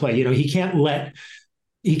on that play. He can't let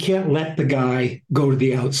the guy go to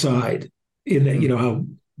the outside in the, how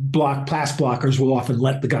pass blockers will often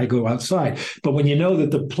let the guy go outside. But when you know that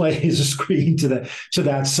the play is a screen to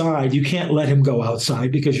that side, you can't let him go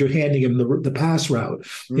outside because you're handing him the pass route.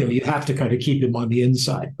 You have to kind of keep him on the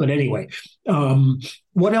inside. But anyway,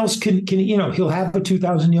 what else can he'll have a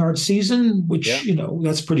 2,000-yard season, which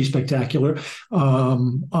that's pretty spectacular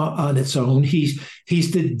on its own. He's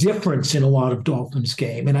the difference in a lot of Dolphins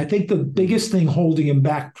game, and I think the biggest thing holding him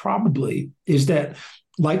back probably is that,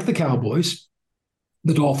 like the Cowboys,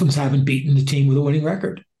 the Dolphins haven't beaten the team with a winning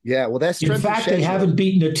record. Yeah, well, their strength In fact, of schedule, they haven't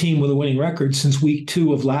beaten a team with a winning record since week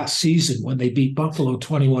 2 of last season when they beat Buffalo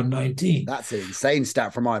 21-19. That's an insane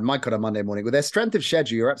stat from Mike on a Monday morning. With their strength of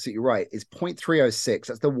schedule, you're absolutely right, is 0.306.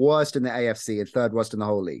 That's the worst in the AFC and third worst in the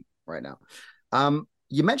whole league right now.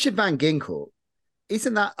 You mentioned Van Ginkel.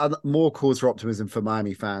 Isn't that more cause for optimism for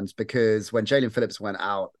Miami fans? Because when Jalen Phillips went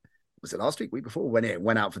out, was it last week before, when it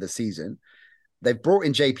went out for the season, they've brought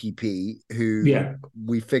in JPP, who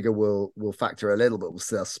we figure will factor a little bit.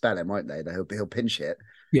 They'll spell him, won't they? He'll pinch hit.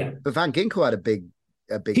 Yeah. But Van Ginkel had a big.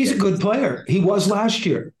 He's a good player. He was last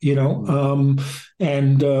year, and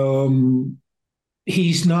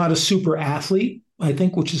he's not a super athlete, I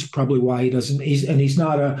think, which is probably why he doesn't. He's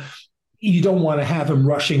not you don't want to have him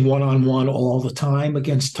rushing one-on-one all the time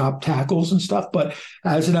against top tackles and stuff. But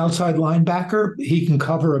as an outside linebacker, he can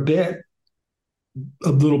cover a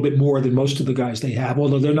little bit more than most of the guys they have,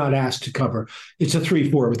 although they're not asked to cover. It's a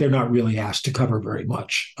 3-4, but they're not really asked to cover very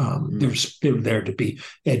much. They're there to be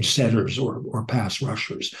edge setters or pass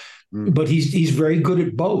rushers. But he's very good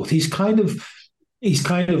at both. He's kind of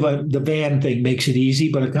the Van thing makes it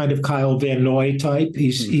easy, but a kind of Kyle Van Noy type.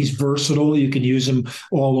 He's versatile. You can use him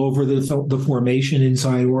all over the formation,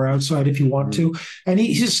 inside or outside, if you want to. And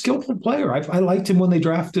he's a skillful player. I liked him when they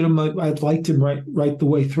drafted him. I've liked him right the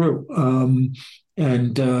way through.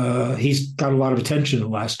 And he's got a lot of attention in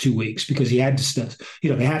the last 2 weeks because he had to step.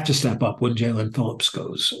 They have to step up when Jalen Phillips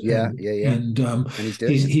goes. Yeah. And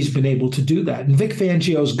he's been able to do that. And Vic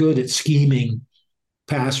Fangio's good at scheming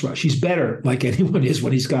pass rush. He's better, like anyone is,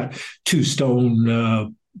 when he's got 2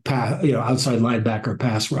 stone, outside linebacker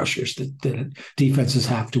pass rushers that defenses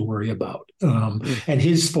have to worry about. And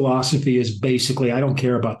his philosophy is basically, I don't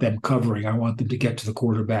care about them covering. I want them to get to the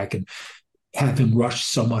quarterback and have him rush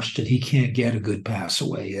so much that he can't get a good pass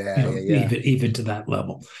away. Even to that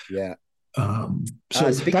level. Yeah.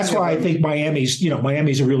 So that's why I think Miami's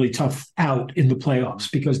a really tough out in the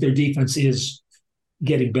playoffs because their defense is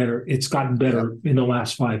getting better. It's gotten better in the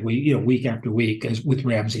last 5 weeks, week after week, as with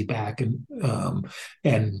Ramsey back and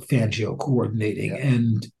Fangio coordinating.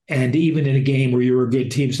 And even in a game where you're a good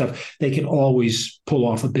team stuff, they can always pull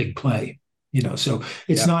off a big play. So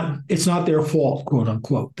it's not their fault, quote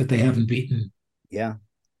unquote, that they haven't beaten. Yeah.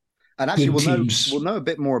 And actually, we'll know a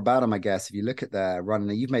bit more about them, I guess, if you look at their run.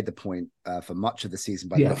 And you've made the point for much of the season,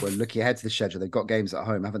 but we're looking ahead to the schedule. They've got games at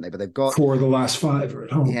home, haven't they? But they've got 4 of the last 5 are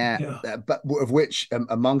at home. But of which,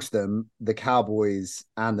 amongst them, the Cowboys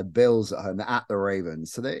and the Bills at home, they're at the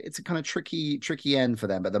Ravens. So it's a kind of tricky end for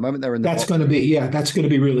them. But at the moment, they're in the that's going to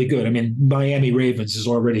be really good. I mean, Miami Ravens is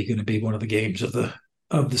already going to be one of the games of the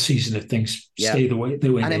season if things stay the way they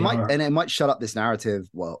are. And it might shut up this narrative.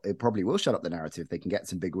 Well, it probably will shut up the narrative. If they can get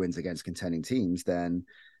some big wins against contending teams, then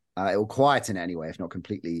it will quieten it anyway, if not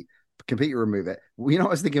completely remove it. I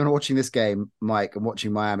was thinking when watching this game, Mike, and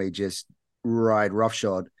watching Miami just ride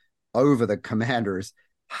roughshod over the Commanders.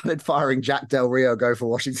 How did firing Jack Del Rio go for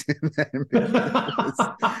Washington? We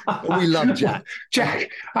love Jack.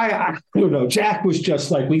 I don't know. Jack was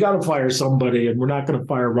just like, we got to fire somebody, and we're not going to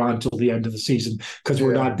fire Ron till the end of the season because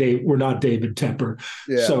we're not David Tepper.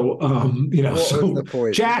 Yeah. So the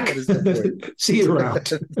point? Jack, see you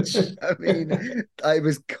around. I mean, it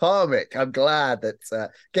was karmic. I'm glad that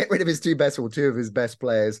get rid of his 2 of his best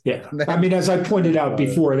players. Yeah, I mean, as I pointed out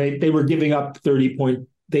before, they were giving up 30 points.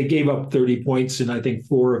 They gave up 30 points in, I think,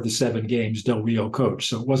 4 of the 7 games Del Rio coached.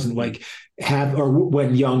 So it wasn't like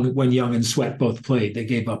when Young and Sweat both played, they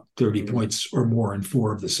gave up 30 points or more in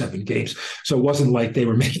 4 of the 7 games. So it wasn't like they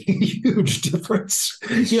were making a huge difference.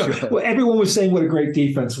 Everyone was saying what a great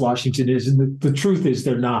defense Washington is, and the truth is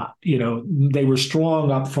they're not. They were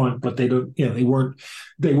strong up front, but they don't. They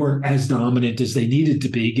weren't as dominant as they needed to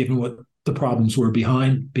be, given what the problems were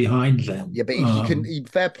behind them. Yeah, but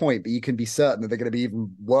fair point, but you can be certain that they're going to be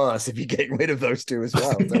even worse if you get rid of those 2 as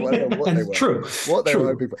well. So I don't know what they were. True. What they were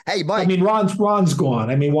hoping for. Hey, Mike. I mean, Ron's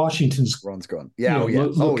gone. I mean, Ron's gone. Yeah.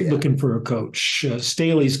 Looking for a coach.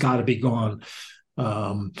 Staley's got to be gone.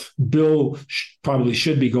 Bill probably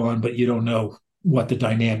should be gone, but you don't know what the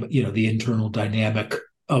dynamic, the internal dynamic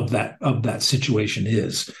of that situation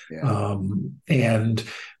is. Yeah. And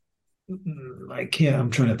I'm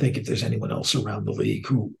trying to think if there's anyone else around the league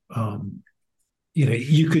who,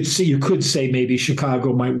 you could say maybe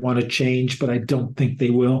Chicago might want to change, but I don't think they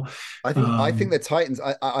will. I think the Titans,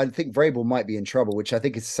 I think Vrabel might be in trouble, which I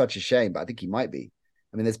think is such a shame, but I think he might be.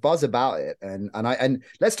 I mean, there's buzz about it, and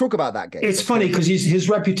let's talk about that game. It's funny because his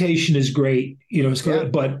reputation is great, it's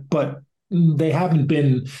great, but they haven't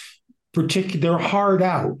been they're hard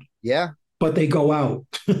out. Yeah. But they go out.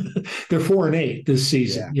 They're 4-8 this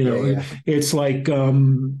season. It's like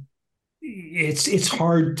it's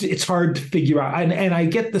hard to figure out. And I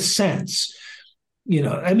get the sense,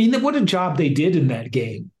 I mean, what a job they did in that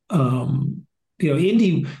game.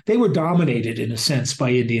 Indy, they were dominated in a sense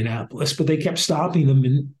by Indianapolis, but they kept stopping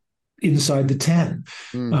them inside the 10.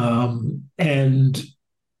 And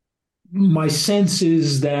my sense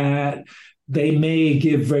is that they may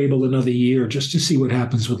give Vrabel another year just to see what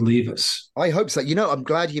happens with Levis. I hope so. I'm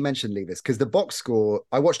glad you mentioned Levis, because the box score,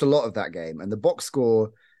 I watched a lot of that game, and the box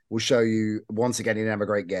score will show you, once again, he didn't have a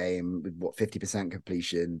great game with 50%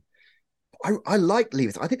 completion. I like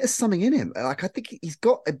Levis. I think there's something in him. Like, I think he's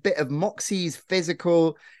got a bit of moxie. He's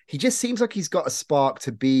physical. He just seems like he's got a spark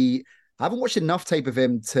to be. I haven't watched enough tape of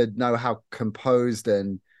him to know how composed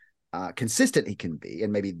and consistent he can be,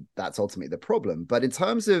 and maybe that's ultimately the problem. But in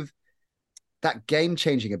terms of that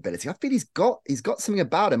game-changing ability, I feel he's got something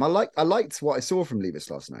about him. I liked what I saw from Levis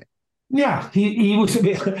last night. Yeah, he was a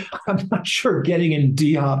bit. I'm not sure getting in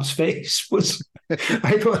D-Hop's face was.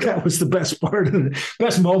 I thought that was the best part of the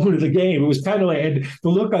best moment of the game. It was kind of like, and the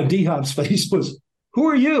look on D-Hop's face was, "Who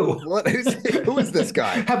are you? Who is this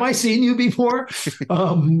guy? Have I seen you before?"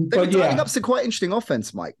 They're lining up some quite interesting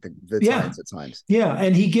offense, Mike. The times at times. Yeah,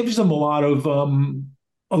 and he gives them a lot of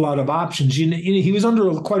options. He was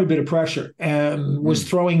under quite a bit of pressure and was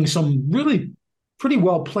throwing some really pretty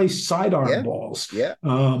well placed sidearm balls. Yeah.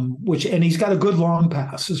 And he's got a good long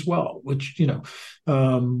pass as well, which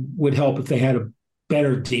would help if they had a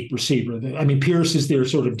better deep receiver. I mean, Pierce is their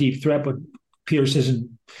sort of deep threat, but Pierce isn't,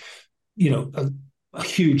 a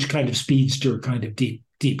huge kind of speedster, kind of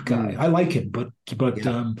deep guy. I like him, but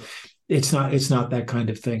it's not that kind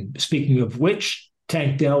of thing. Speaking of which,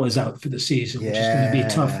 Tank Dell is out for the season, which is going to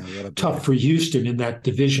be tough for Houston in that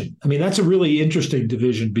division. I mean, that's a really interesting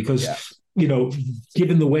division because,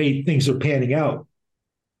 given the way things are panning out,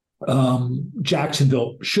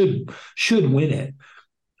 Jacksonville should win it.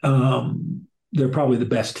 They're probably the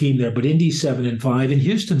best team there, but Indy's 7-5 and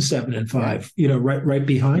Houston's 7-5. Right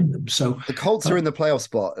behind them. So the Colts are in the playoff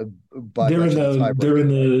spot. They're in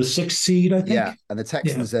the 6th seed, I think. Yeah, and the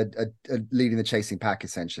Texans are leading the chasing pack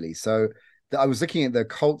essentially. So I was looking at the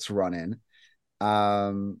Colts run in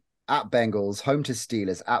at Bengals, home to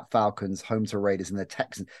Steelers, at Falcons, home to Raiders, and the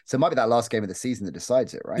Texans. So it might be that last game of the season that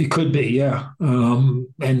decides it, right? It could be, yeah.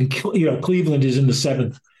 And Cleveland is in the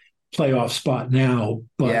 7th playoff spot now,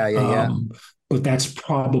 but but that's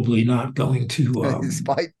probably not going to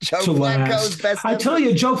despite Joe Flacco's best. I tell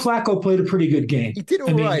you, Joe Flacco played a pretty good game. He did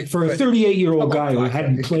all right for a 38-year-old guy who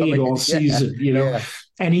hadn't played all season.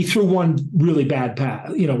 And he threw one really bad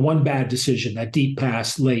pass, one bad decision, that deep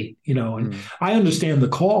pass late, and I understand the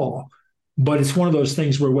call, but it's one of those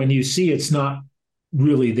things where when you see it's not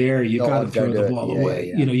really there, you got to throw the ball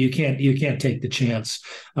away. You can't take the chance.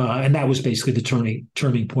 And that was basically the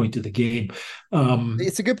turning point of the game.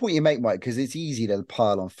 It's a good point you make, Mike, because it's easy to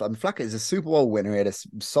pile on. Flacco is a Super Bowl winner. He had a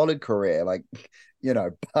solid career,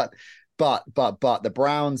 but the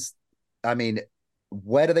Browns, I mean,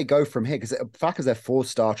 where do they go from here? Because Flacco's their 4th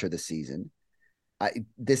starter this season.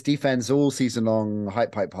 This defense all season long,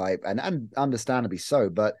 hype, and understandably so,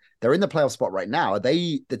 but they're in the playoff spot right now. Are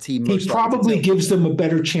they the team? He probably gives them a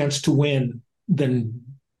better chance to win than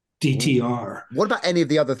DTR. What about any of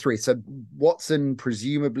the other three? So Watson,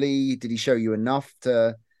 presumably, did he show you enough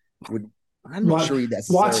to? I'm not sure he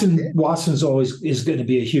necessarily Watson's always is going to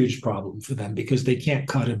be a huge problem for them because they can't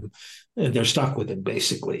cut him. They're stuck with him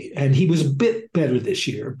basically. And he was a bit better this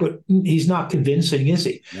year, but he's not convincing, is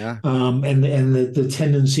he? Yeah. And the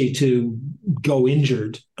tendency to go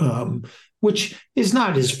injured, which is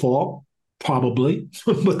not his fault, probably,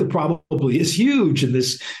 but the probably is huge in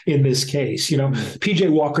this case. PJ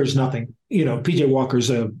Walker's nothing. PJ Walker's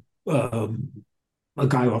a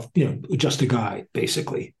guy off, just a guy,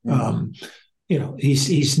 basically.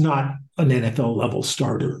 He's not an NFL level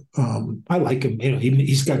starter. I like him.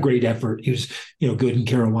 He's got great effort. He was, good in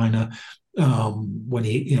Carolina when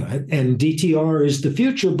he, and DTR is the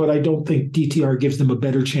future, but I don't think DTR gives them a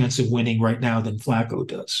better chance of winning right now than Flacco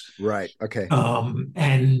does. Right. Okay.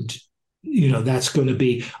 And that's going to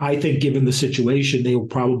be, I think, given the situation, they will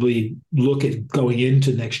probably look at going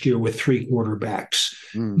into next year with 3 quarterbacks,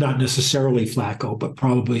 not necessarily Flacco, but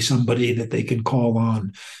probably somebody that they can call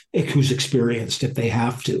on who's experienced if they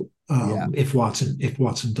have to, if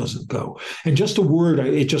Watson doesn't go. And just a word,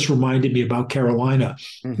 it just reminded me about Carolina.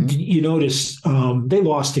 You notice they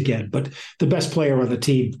lost again, but the best player on the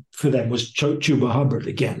team for them was Chuba Hubbard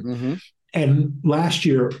again. And last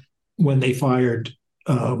year when they fired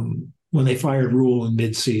Rule in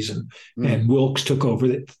midseason and Wilkes took over,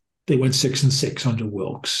 They went 6-6 under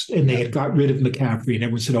Wilkes, and they had got rid of McCaffrey, and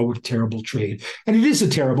everyone said, "Oh, what a terrible trade." And it is a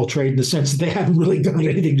terrible trade in the sense that they haven't really got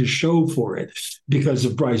anything to show for it because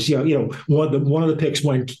of Bryce Young. One of the picks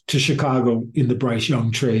went to Chicago in the Bryce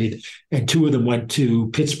Young trade, and two of them went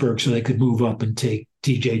to Pittsburgh so they could move up and take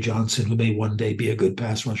T.J. Johnson, who may one day be a good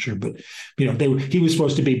pass rusher. But he was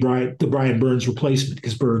supposed to be the Brian Burns replacement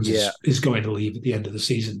because Burns is going to leave at the end of the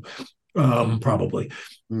season, probably.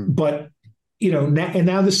 But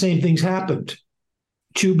now the same thing's happened.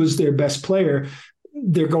 Chuba's their best player.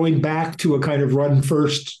 They're going back to a kind of run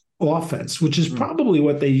first offense, which is probably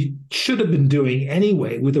what they should have been doing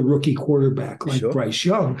anyway with a rookie quarterback like Bryce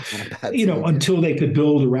Young, until they could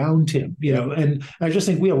build around him, and I just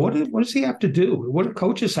think, what does he have to do? What do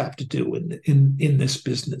coaches have to do in this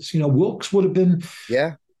business? Wilkes would have been,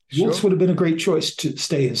 Wilkes would have been a great choice to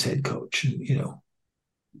stay as head coach,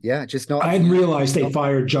 Yeah, just not. I hadn't realized they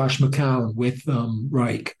fired Josh McCown with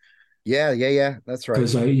Reich. Yeah, that's right.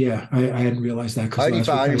 Because I hadn't realized that. I only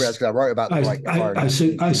realized because I wrote about the Reich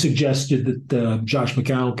firing. I suggested that Josh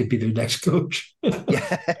McCown could be their next coach.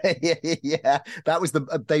 yeah. That was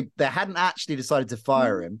they hadn't actually decided to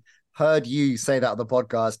fire him. Heard you say that on the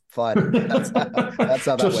podcast, fired him. That's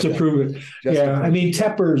how that just to prove it. I mean,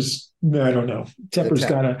 Tepper's. I don't know. Tepper's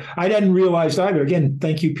I hadn't realized either. Again,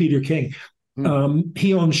 thank you, Peter King.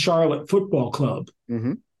 He owns Charlotte Football Club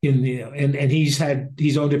and he's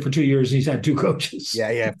owned it for 2 years and he's had two coaches.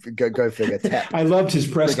 Go figure. I loved his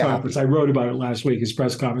press conference. I wrote about it last week, his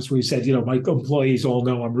press conference where he said, my employees all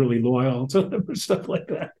know I'm really loyal to them and stuff like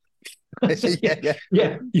that.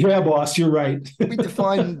 Yeah, boss, you're right. We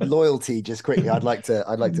define loyalty just quickly. I'd like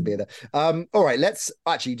to be there. All right, let's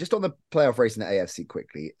actually just on the playoff race in the AFC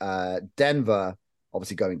quickly. Denver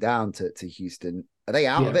obviously going down to Houston. Are they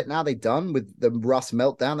out of it now? Are they done with the Russ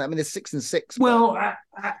meltdown? I mean, they're 6-6. Well,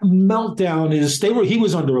 meltdown is he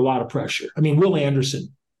was under a lot of pressure. I mean, Will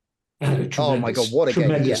Anderson had a tremendous, oh my God, what a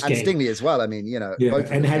game! And Stingley as well. I mean,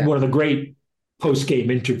 both and had one of the great post-game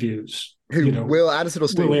interviews. Will Anderson or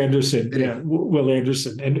Stingley? Will Anderson, Will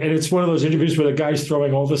Anderson, and it's one of those interviews where the guy's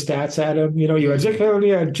throwing all the stats at him. You had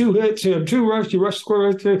 2 hits, you had 2 rushes, you rushed score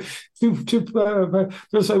right there, two. Just like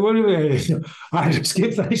what do you? I just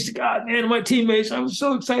give thanks to God, man, my teammates. I was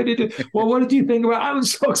so excited. What did you think about? I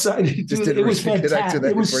was so excited. It was fantastic.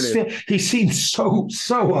 It was brilliant. He seemed so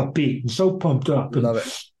upbeat and so pumped up. And, love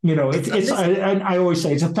it. It's I always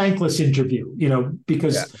say it's a thankless interview.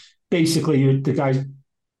 Because basically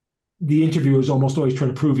the interviewer is almost always trying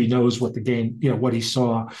to prove he knows what the game, what he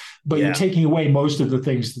saw, but you're taking away most of the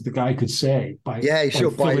things that the guy could say by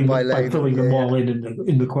filling them all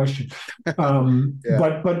in the question.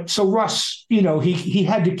 But so Russ, he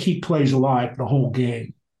had to keep plays alive the whole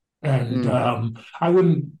game, and I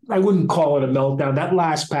wouldn't call it a meltdown. That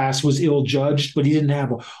last pass was ill judged, but he didn't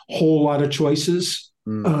have a whole lot of choices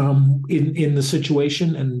in the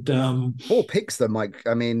situation, and 4 picks though, Mike.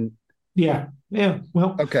 I mean. Yeah.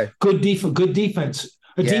 Well, okay. Good defense.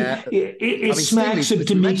 It smacks of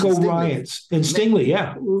D'Amico Ryans and Stingley.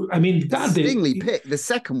 Yeah, I mean, God, Stingley pick. The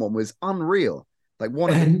second one was unreal. Like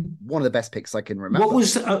one of the best picks I can remember. What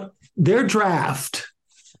was their draft?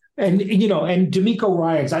 And D'Amico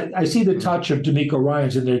Ryans. I see the touch of D'Amico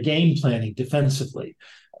Ryans in their game planning defensively.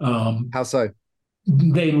 How so?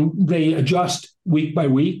 They adjust week by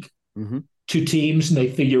week to teams, and they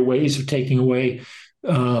figure ways of taking away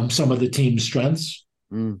some of the team's strengths.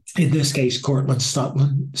 In this case, Cortland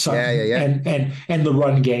Sutton, and the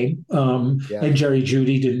run game, and Jerry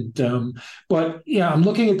Jeudy didn't. But I'm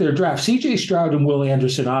looking at their draft. C.J. Stroud and Will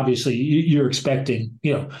Anderson. Obviously, you're expecting.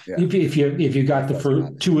 If you got the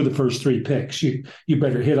first 2 of the first 3 picks, you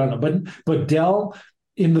better hit on them. But Dell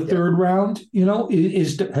in the 3rd round,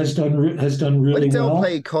 has done really well. When did Dell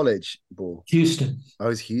play college ball? Houston.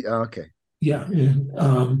 Oh, okay. Yeah. And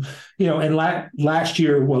last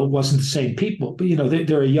year, well, it wasn't the same people, but,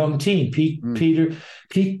 they're a young team. Petrie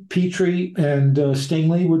and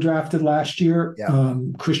Stingley were drafted last year. Yeah.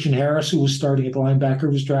 Christian Harris, who was starting at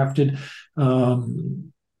linebacker, was drafted.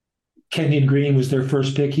 Kenyon Green was their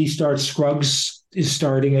first pick. He starts. Scruggs is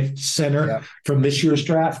starting at center from this year's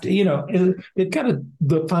draft. They've got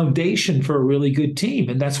the foundation for a really good team.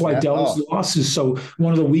 And that's why Dell's loss is so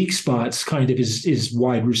one of the weak spots kind of is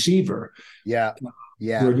wide receiver. Yeah.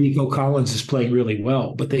 Where Nico Collins is playing really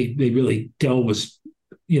well, but Dell was,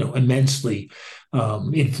 immensely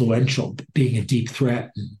influential, being a deep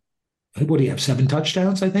threat. And what do you have? 7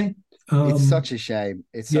 touchdowns, I think. It's such a shame.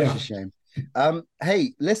 It's such a shame.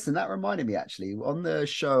 Hey, listen, that reminded me actually on the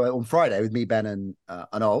show on Friday with me, Ben, and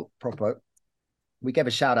Alt Propo, we gave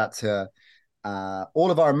a shout out to all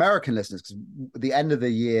of our American listeners because at the end of the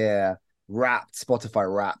year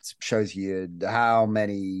Spotify Wrapped shows you how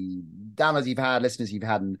many downloads you've had, listeners you've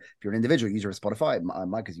had, and if you're an individual user of Spotify,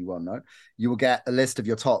 Mike, as you well know, you will get a list of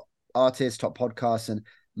your top artists, top podcasts, and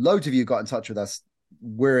loads of you got in touch with us.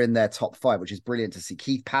 We're in their top 5, which is brilliant to see.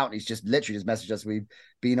 Keith Pountney's just messaged us. We've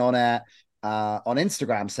been on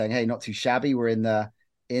Instagram saying, hey, not too shabby. We're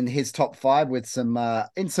in his top 5 with some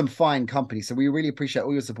fine company. So we really appreciate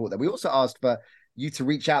all your support there. We also asked for you to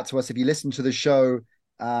reach out to us if you listen to the show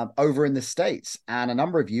over in the States, and a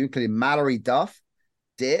number of you, including Mallory Duff,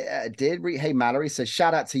 hey Mallory, so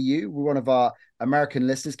shout out to you. We're one of our American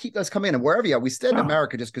listeners. Keep those coming in, and wherever you are, we stayed in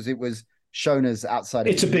America just because it was shown as outside.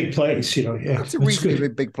 It's a big place, Yeah, it's a reasonably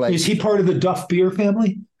big place. Is he part of the Duff beer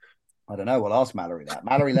family? I don't know. We'll ask Mallory that.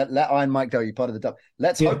 Mallory, let Iron Mike know you're part of the Duff.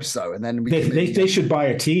 Let's hope so, and then they should buy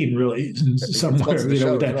a team really somewhere.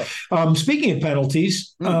 With that. Well. Speaking of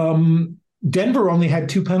penalties. Denver only had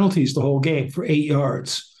 2 penalties the whole game for 8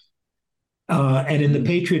 yards. And in the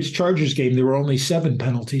Patriots-Chargers game, there were only 7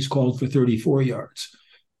 penalties called for 34 yards.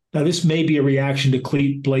 Now, this may be a reaction to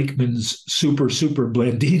Clete Blakeman's super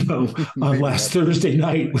Blandino on last Thursday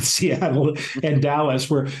night with Seattle and Dallas,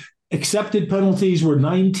 where accepted penalties were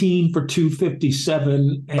 19 for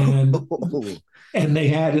 257, and they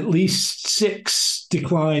had at least 6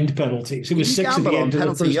 declined penalties. It was 6 at the end of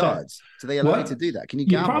the first yards. Do they allow you to do that? Can you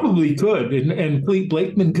gamble? You probably could, and Clete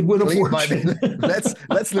Blakeman could win a fortune.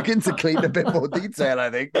 Let's look into Clete in a bit more detail,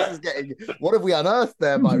 I think. This is what have we unearthed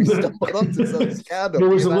there, Mike? We stumbled onto some scandal. There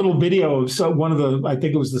was a little video of one of the, I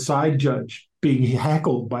think it was the side judge, being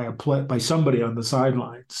heckled by somebody on the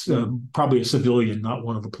sidelines, probably a civilian, not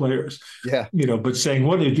one of the players. Yeah, but saying,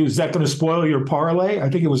 "What did you do? Is that going to spoil your parlay?" I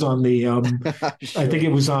think it was on the, sure. I think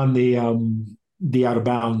it was on the out of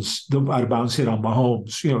bounds hit on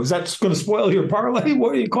Mahomes. Is that going to spoil your parlay?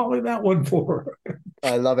 What are you calling that one for?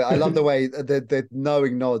 I love it. I love the way the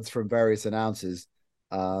knowing nods from various announcers.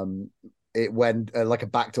 It when like a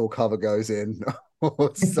backdoor cover goes in.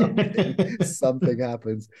 Or something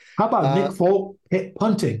happens. How about Nick Folk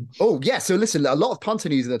punting? Oh, yeah. So listen, a lot of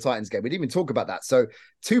punting news in the Titans game. We didn't even talk about that. So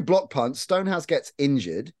 2 block punts. Stonehouse gets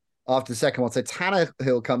injured after the second one. So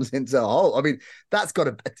Tannehill comes into the hole. I mean, that's got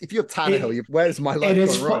to, if you're Tannehill, where's my life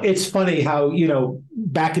gone wrong? It's funny how,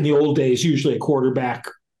 back in the old days, usually a quarterback,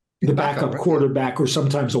 the backup quarterback, or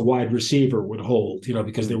sometimes a wide receiver would hold,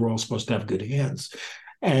 because they were all supposed to have good hands.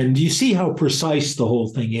 And you see how precise the whole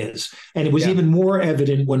thing is. And it was even more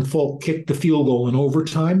evident when Folk kicked the field goal in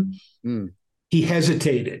overtime. He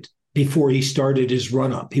hesitated before he started his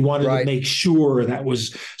run-up. He wanted to make sure that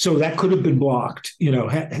could have been blocked,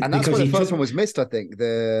 And that's why the first one was missed, I think.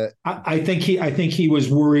 I think he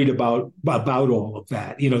was worried about all of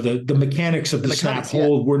that. The mechanics of the snap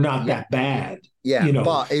hold were not that bad. Yeah,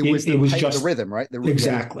 but it was just the rhythm, right?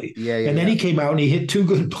 Exactly. Yeah. And then he came out and he hit 2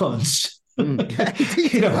 good punts. And I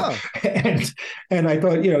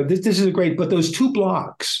thought, this is a great, but those 2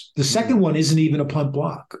 blocks, the second one isn't even a punt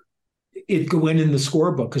block. It went in the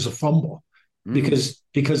scorebook as a fumble because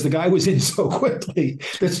the guy was in so quickly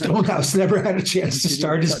that Stonehouse never had a chance to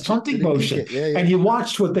start his punting motion. And you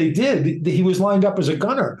watched what they did. He was lined up as a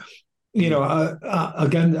gunner,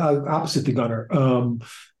 again, opposite the gunner.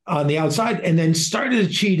 On the outside, and then started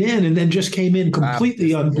to cheat in, and then just came in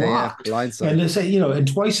completely unblocked. And they say, and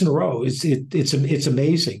twice in a row, it's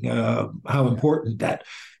amazing how important that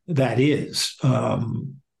is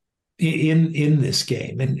in this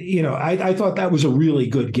game. And I thought that was a really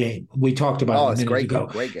good game. We talked about it a minute ago.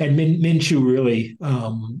 Great game. And Minshew really,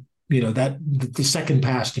 that the second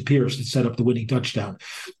pass to Pierce that set up the winning touchdown.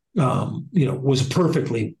 Was a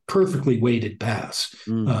perfectly weighted pass.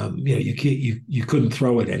 You couldn't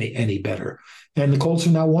throw it any better. And the Colts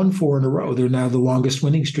have now won 4 in a row. They're now the longest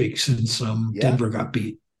winning streak since Denver got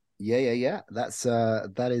beat. Yeah.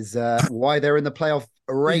 That is why they're in the playoff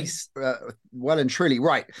race, well and truly.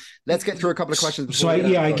 Right. Let's get through a couple of questions.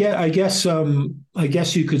 I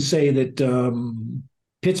guess you could say that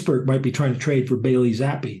Pittsburgh might be trying to trade for Bailey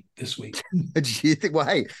Zappi this week. Do you think? Well,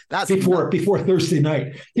 hey, that's before Thursday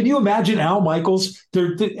night. Can you imagine Al Michaels?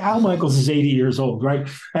 Al Michaels is 80 years old, right?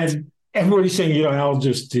 And everybody's saying, Al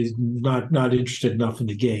just is not interested enough in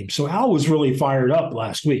the game. So Al was really fired up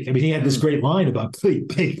last week. I mean, he had this great line about Clete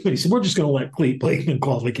Blakeman. He said, "We're just going to let Clete Blakeman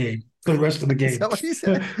call the game for the rest of the game." Is that what he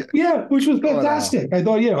said? Yeah, which was fantastic. I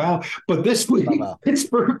thought, Al. But this week,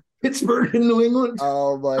 Pittsburgh in New England.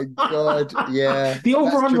 Oh my God! Yeah, the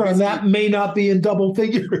over/under on that may not be in double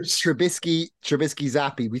figures. Trubisky,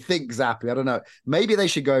 Zappi. We think Zappi. I don't know. Maybe they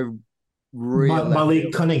should go real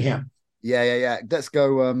Malik Cunningham. Yeah. Let's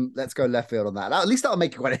go left field on that. At least that'll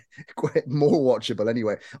make it quite more watchable.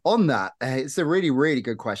 Anyway, on that, it's a really, really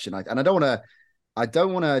good question. And I don't want to I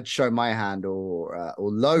don't want to show my hand or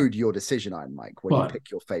load your decision on, Mike, when you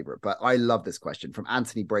pick your favorite, but I love this question from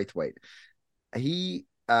Anthony Braithwaite. He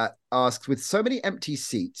asks, with so many empty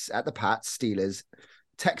seats at the Pats, Steelers,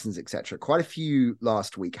 Texans, etc., quite a few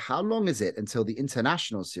last week, how long is it until the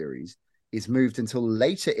international series is moved until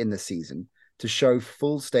later in the season to show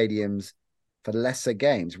full stadiums for lesser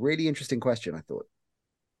games? Really interesting question, I thought.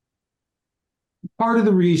 Part of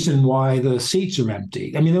the reason why the seats are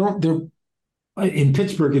empty, I mean, they're in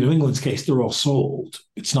Pittsburgh, in New England's case, they're all sold.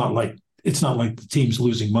 It's not like the team's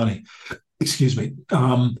losing money. Excuse me.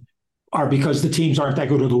 Are because the teams aren't that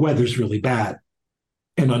good or the weather's really bad,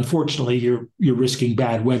 and unfortunately, you're risking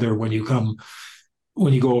bad weather when you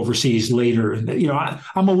go overseas later. And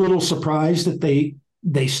I'm a little surprised that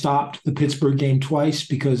they stopped the Pittsburgh game twice,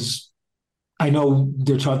 because I know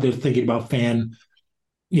they're thinking about fan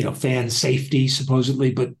safety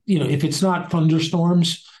supposedly, but if it's not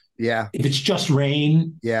thunderstorms. Yeah. If it's just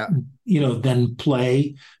rain, then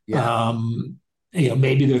play. Yeah.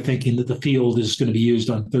 Maybe they're thinking that the field is going to be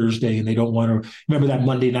used on Thursday, and they don't want to remember that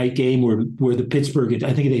Monday night game where the Pittsburgh,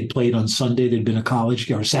 I think they'd played on Sunday. There'd been a college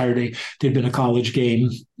game, or Saturday. There'd been a college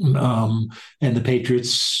game, and the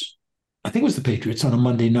Patriots, I think it was the Patriots on a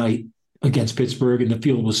Monday night against Pittsburgh, and the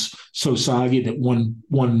field was so soggy that one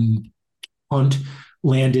punt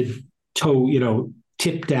landed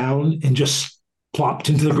tipped down and just plopped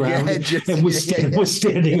into the ground and was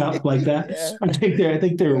standing up like that. Yeah. I think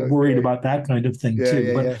they're worried about that kind of thing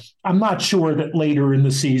too. But I'm not sure that later in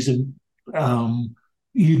the season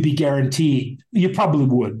you'd be guaranteed. You probably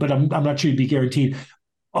would, but I'm not sure you'd be guaranteed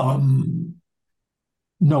no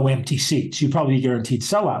empty seats. You'd probably be guaranteed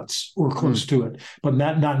sellouts or close to it, but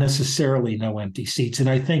not necessarily no empty seats. And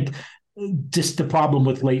I think just the problem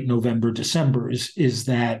with late November, December is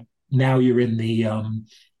that now you're in the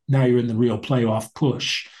real playoff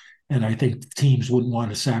push. And I think teams wouldn't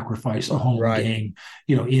want to sacrifice a home game,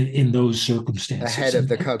 in those circumstances. Ahead of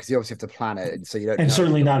the cut, because you obviously have to plan it. And so you don't. And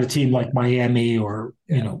certainly not a team like Miami or,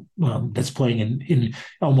 that's playing in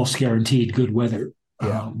almost guaranteed good weather.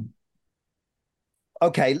 Yeah.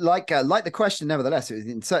 Okay, like the question, nevertheless,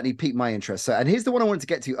 it certainly piqued my interest. And here's the one I wanted to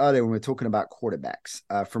get to earlier when we were talking about quarterbacks,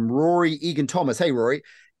 from Rory Egan Thomas. Hey, Rory,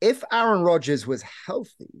 if Aaron Rodgers was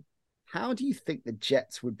healthy, how do you think the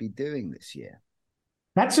Jets would be doing this year?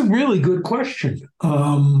 That's a really good question.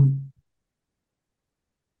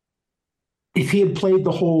 If he had played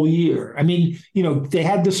the whole year, I mean, they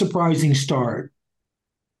had the surprising start,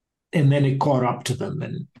 and then it caught up to them,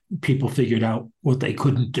 and people figured out what they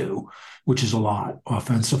couldn't do, which is a lot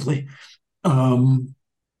offensively.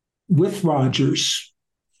 With Rodgers,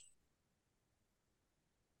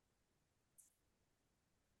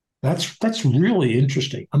 that's really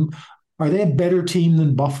interesting. Are they a better team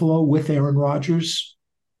than Buffalo with Aaron Rodgers?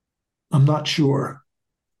 I'm not sure.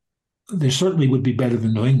 They certainly would be better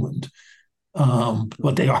than New England.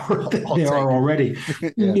 But they are already.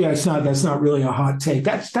 That's not really a hot take.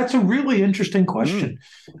 That's a really interesting question.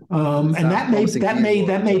 And that may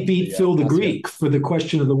beat Phil the Greek for the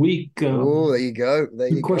question of the week. There you go.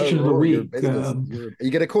 Question of the week. Are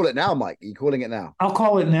you going to call it now, Mike? Are you calling it now? I'll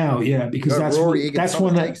call it now. Yeah, because that's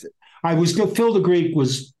one that takes it. Phil the Greek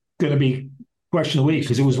was going to be question of the week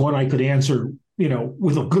because it was one I could answer,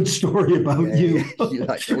 with a good story about you.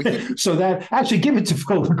 So that actually give it to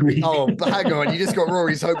Phil the Greek. Oh, hang on. You just got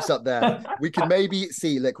Rory's hopes up there. We can maybe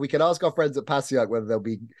see, we can ask our friends at Pasiak whether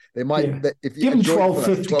they might. Yeah. If you give them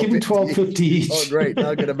 $12.50 each. Oh, great.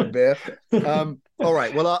 I'll get them a beer. All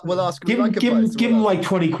right. We'll ask. Give them like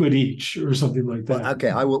 20 quid each or something like that.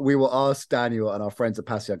 Okay. We will ask Daniel and our friends at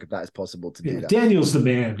Pasiak if that is possible to do that. Daniel's the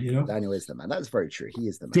man, Daniel is the man. That's very true. He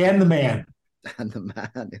is the man. Dan the man. And the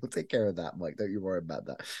man, he'll take care of that, Mike. Don't you worry about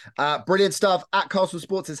that. Brilliant stuff. At Castle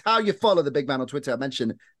Sports is how you follow the big man on Twitter. I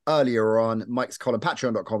mentioned earlier on Mike's column,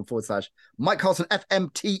 patreon.com/Mike Carlson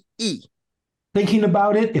FMTE. Thinking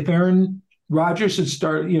about it, if Aaron Rodgers had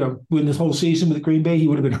started, win this whole season with Green Bay, he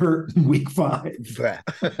would have been hurt in week 5. Sure.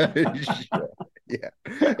 Yeah,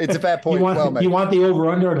 it's a fair point. You want the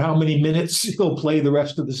over-under on how many minutes he'll play the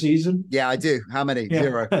rest of the season? Yeah, I do. How many? Yeah.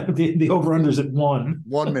 0. The over-under's at 1.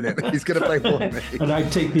 1 minute. He's going to play 1 minute. And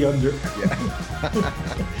I'd take the under. Yeah.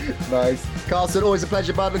 Nice. Carlson, always a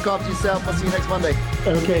pleasure, bud. Look after yourself. I'll see you next Monday.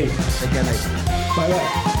 Okay. Take care, mate.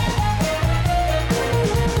 Bye-bye.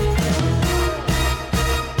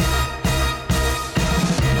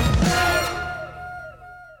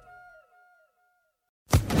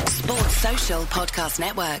 Social Podcast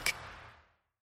Network.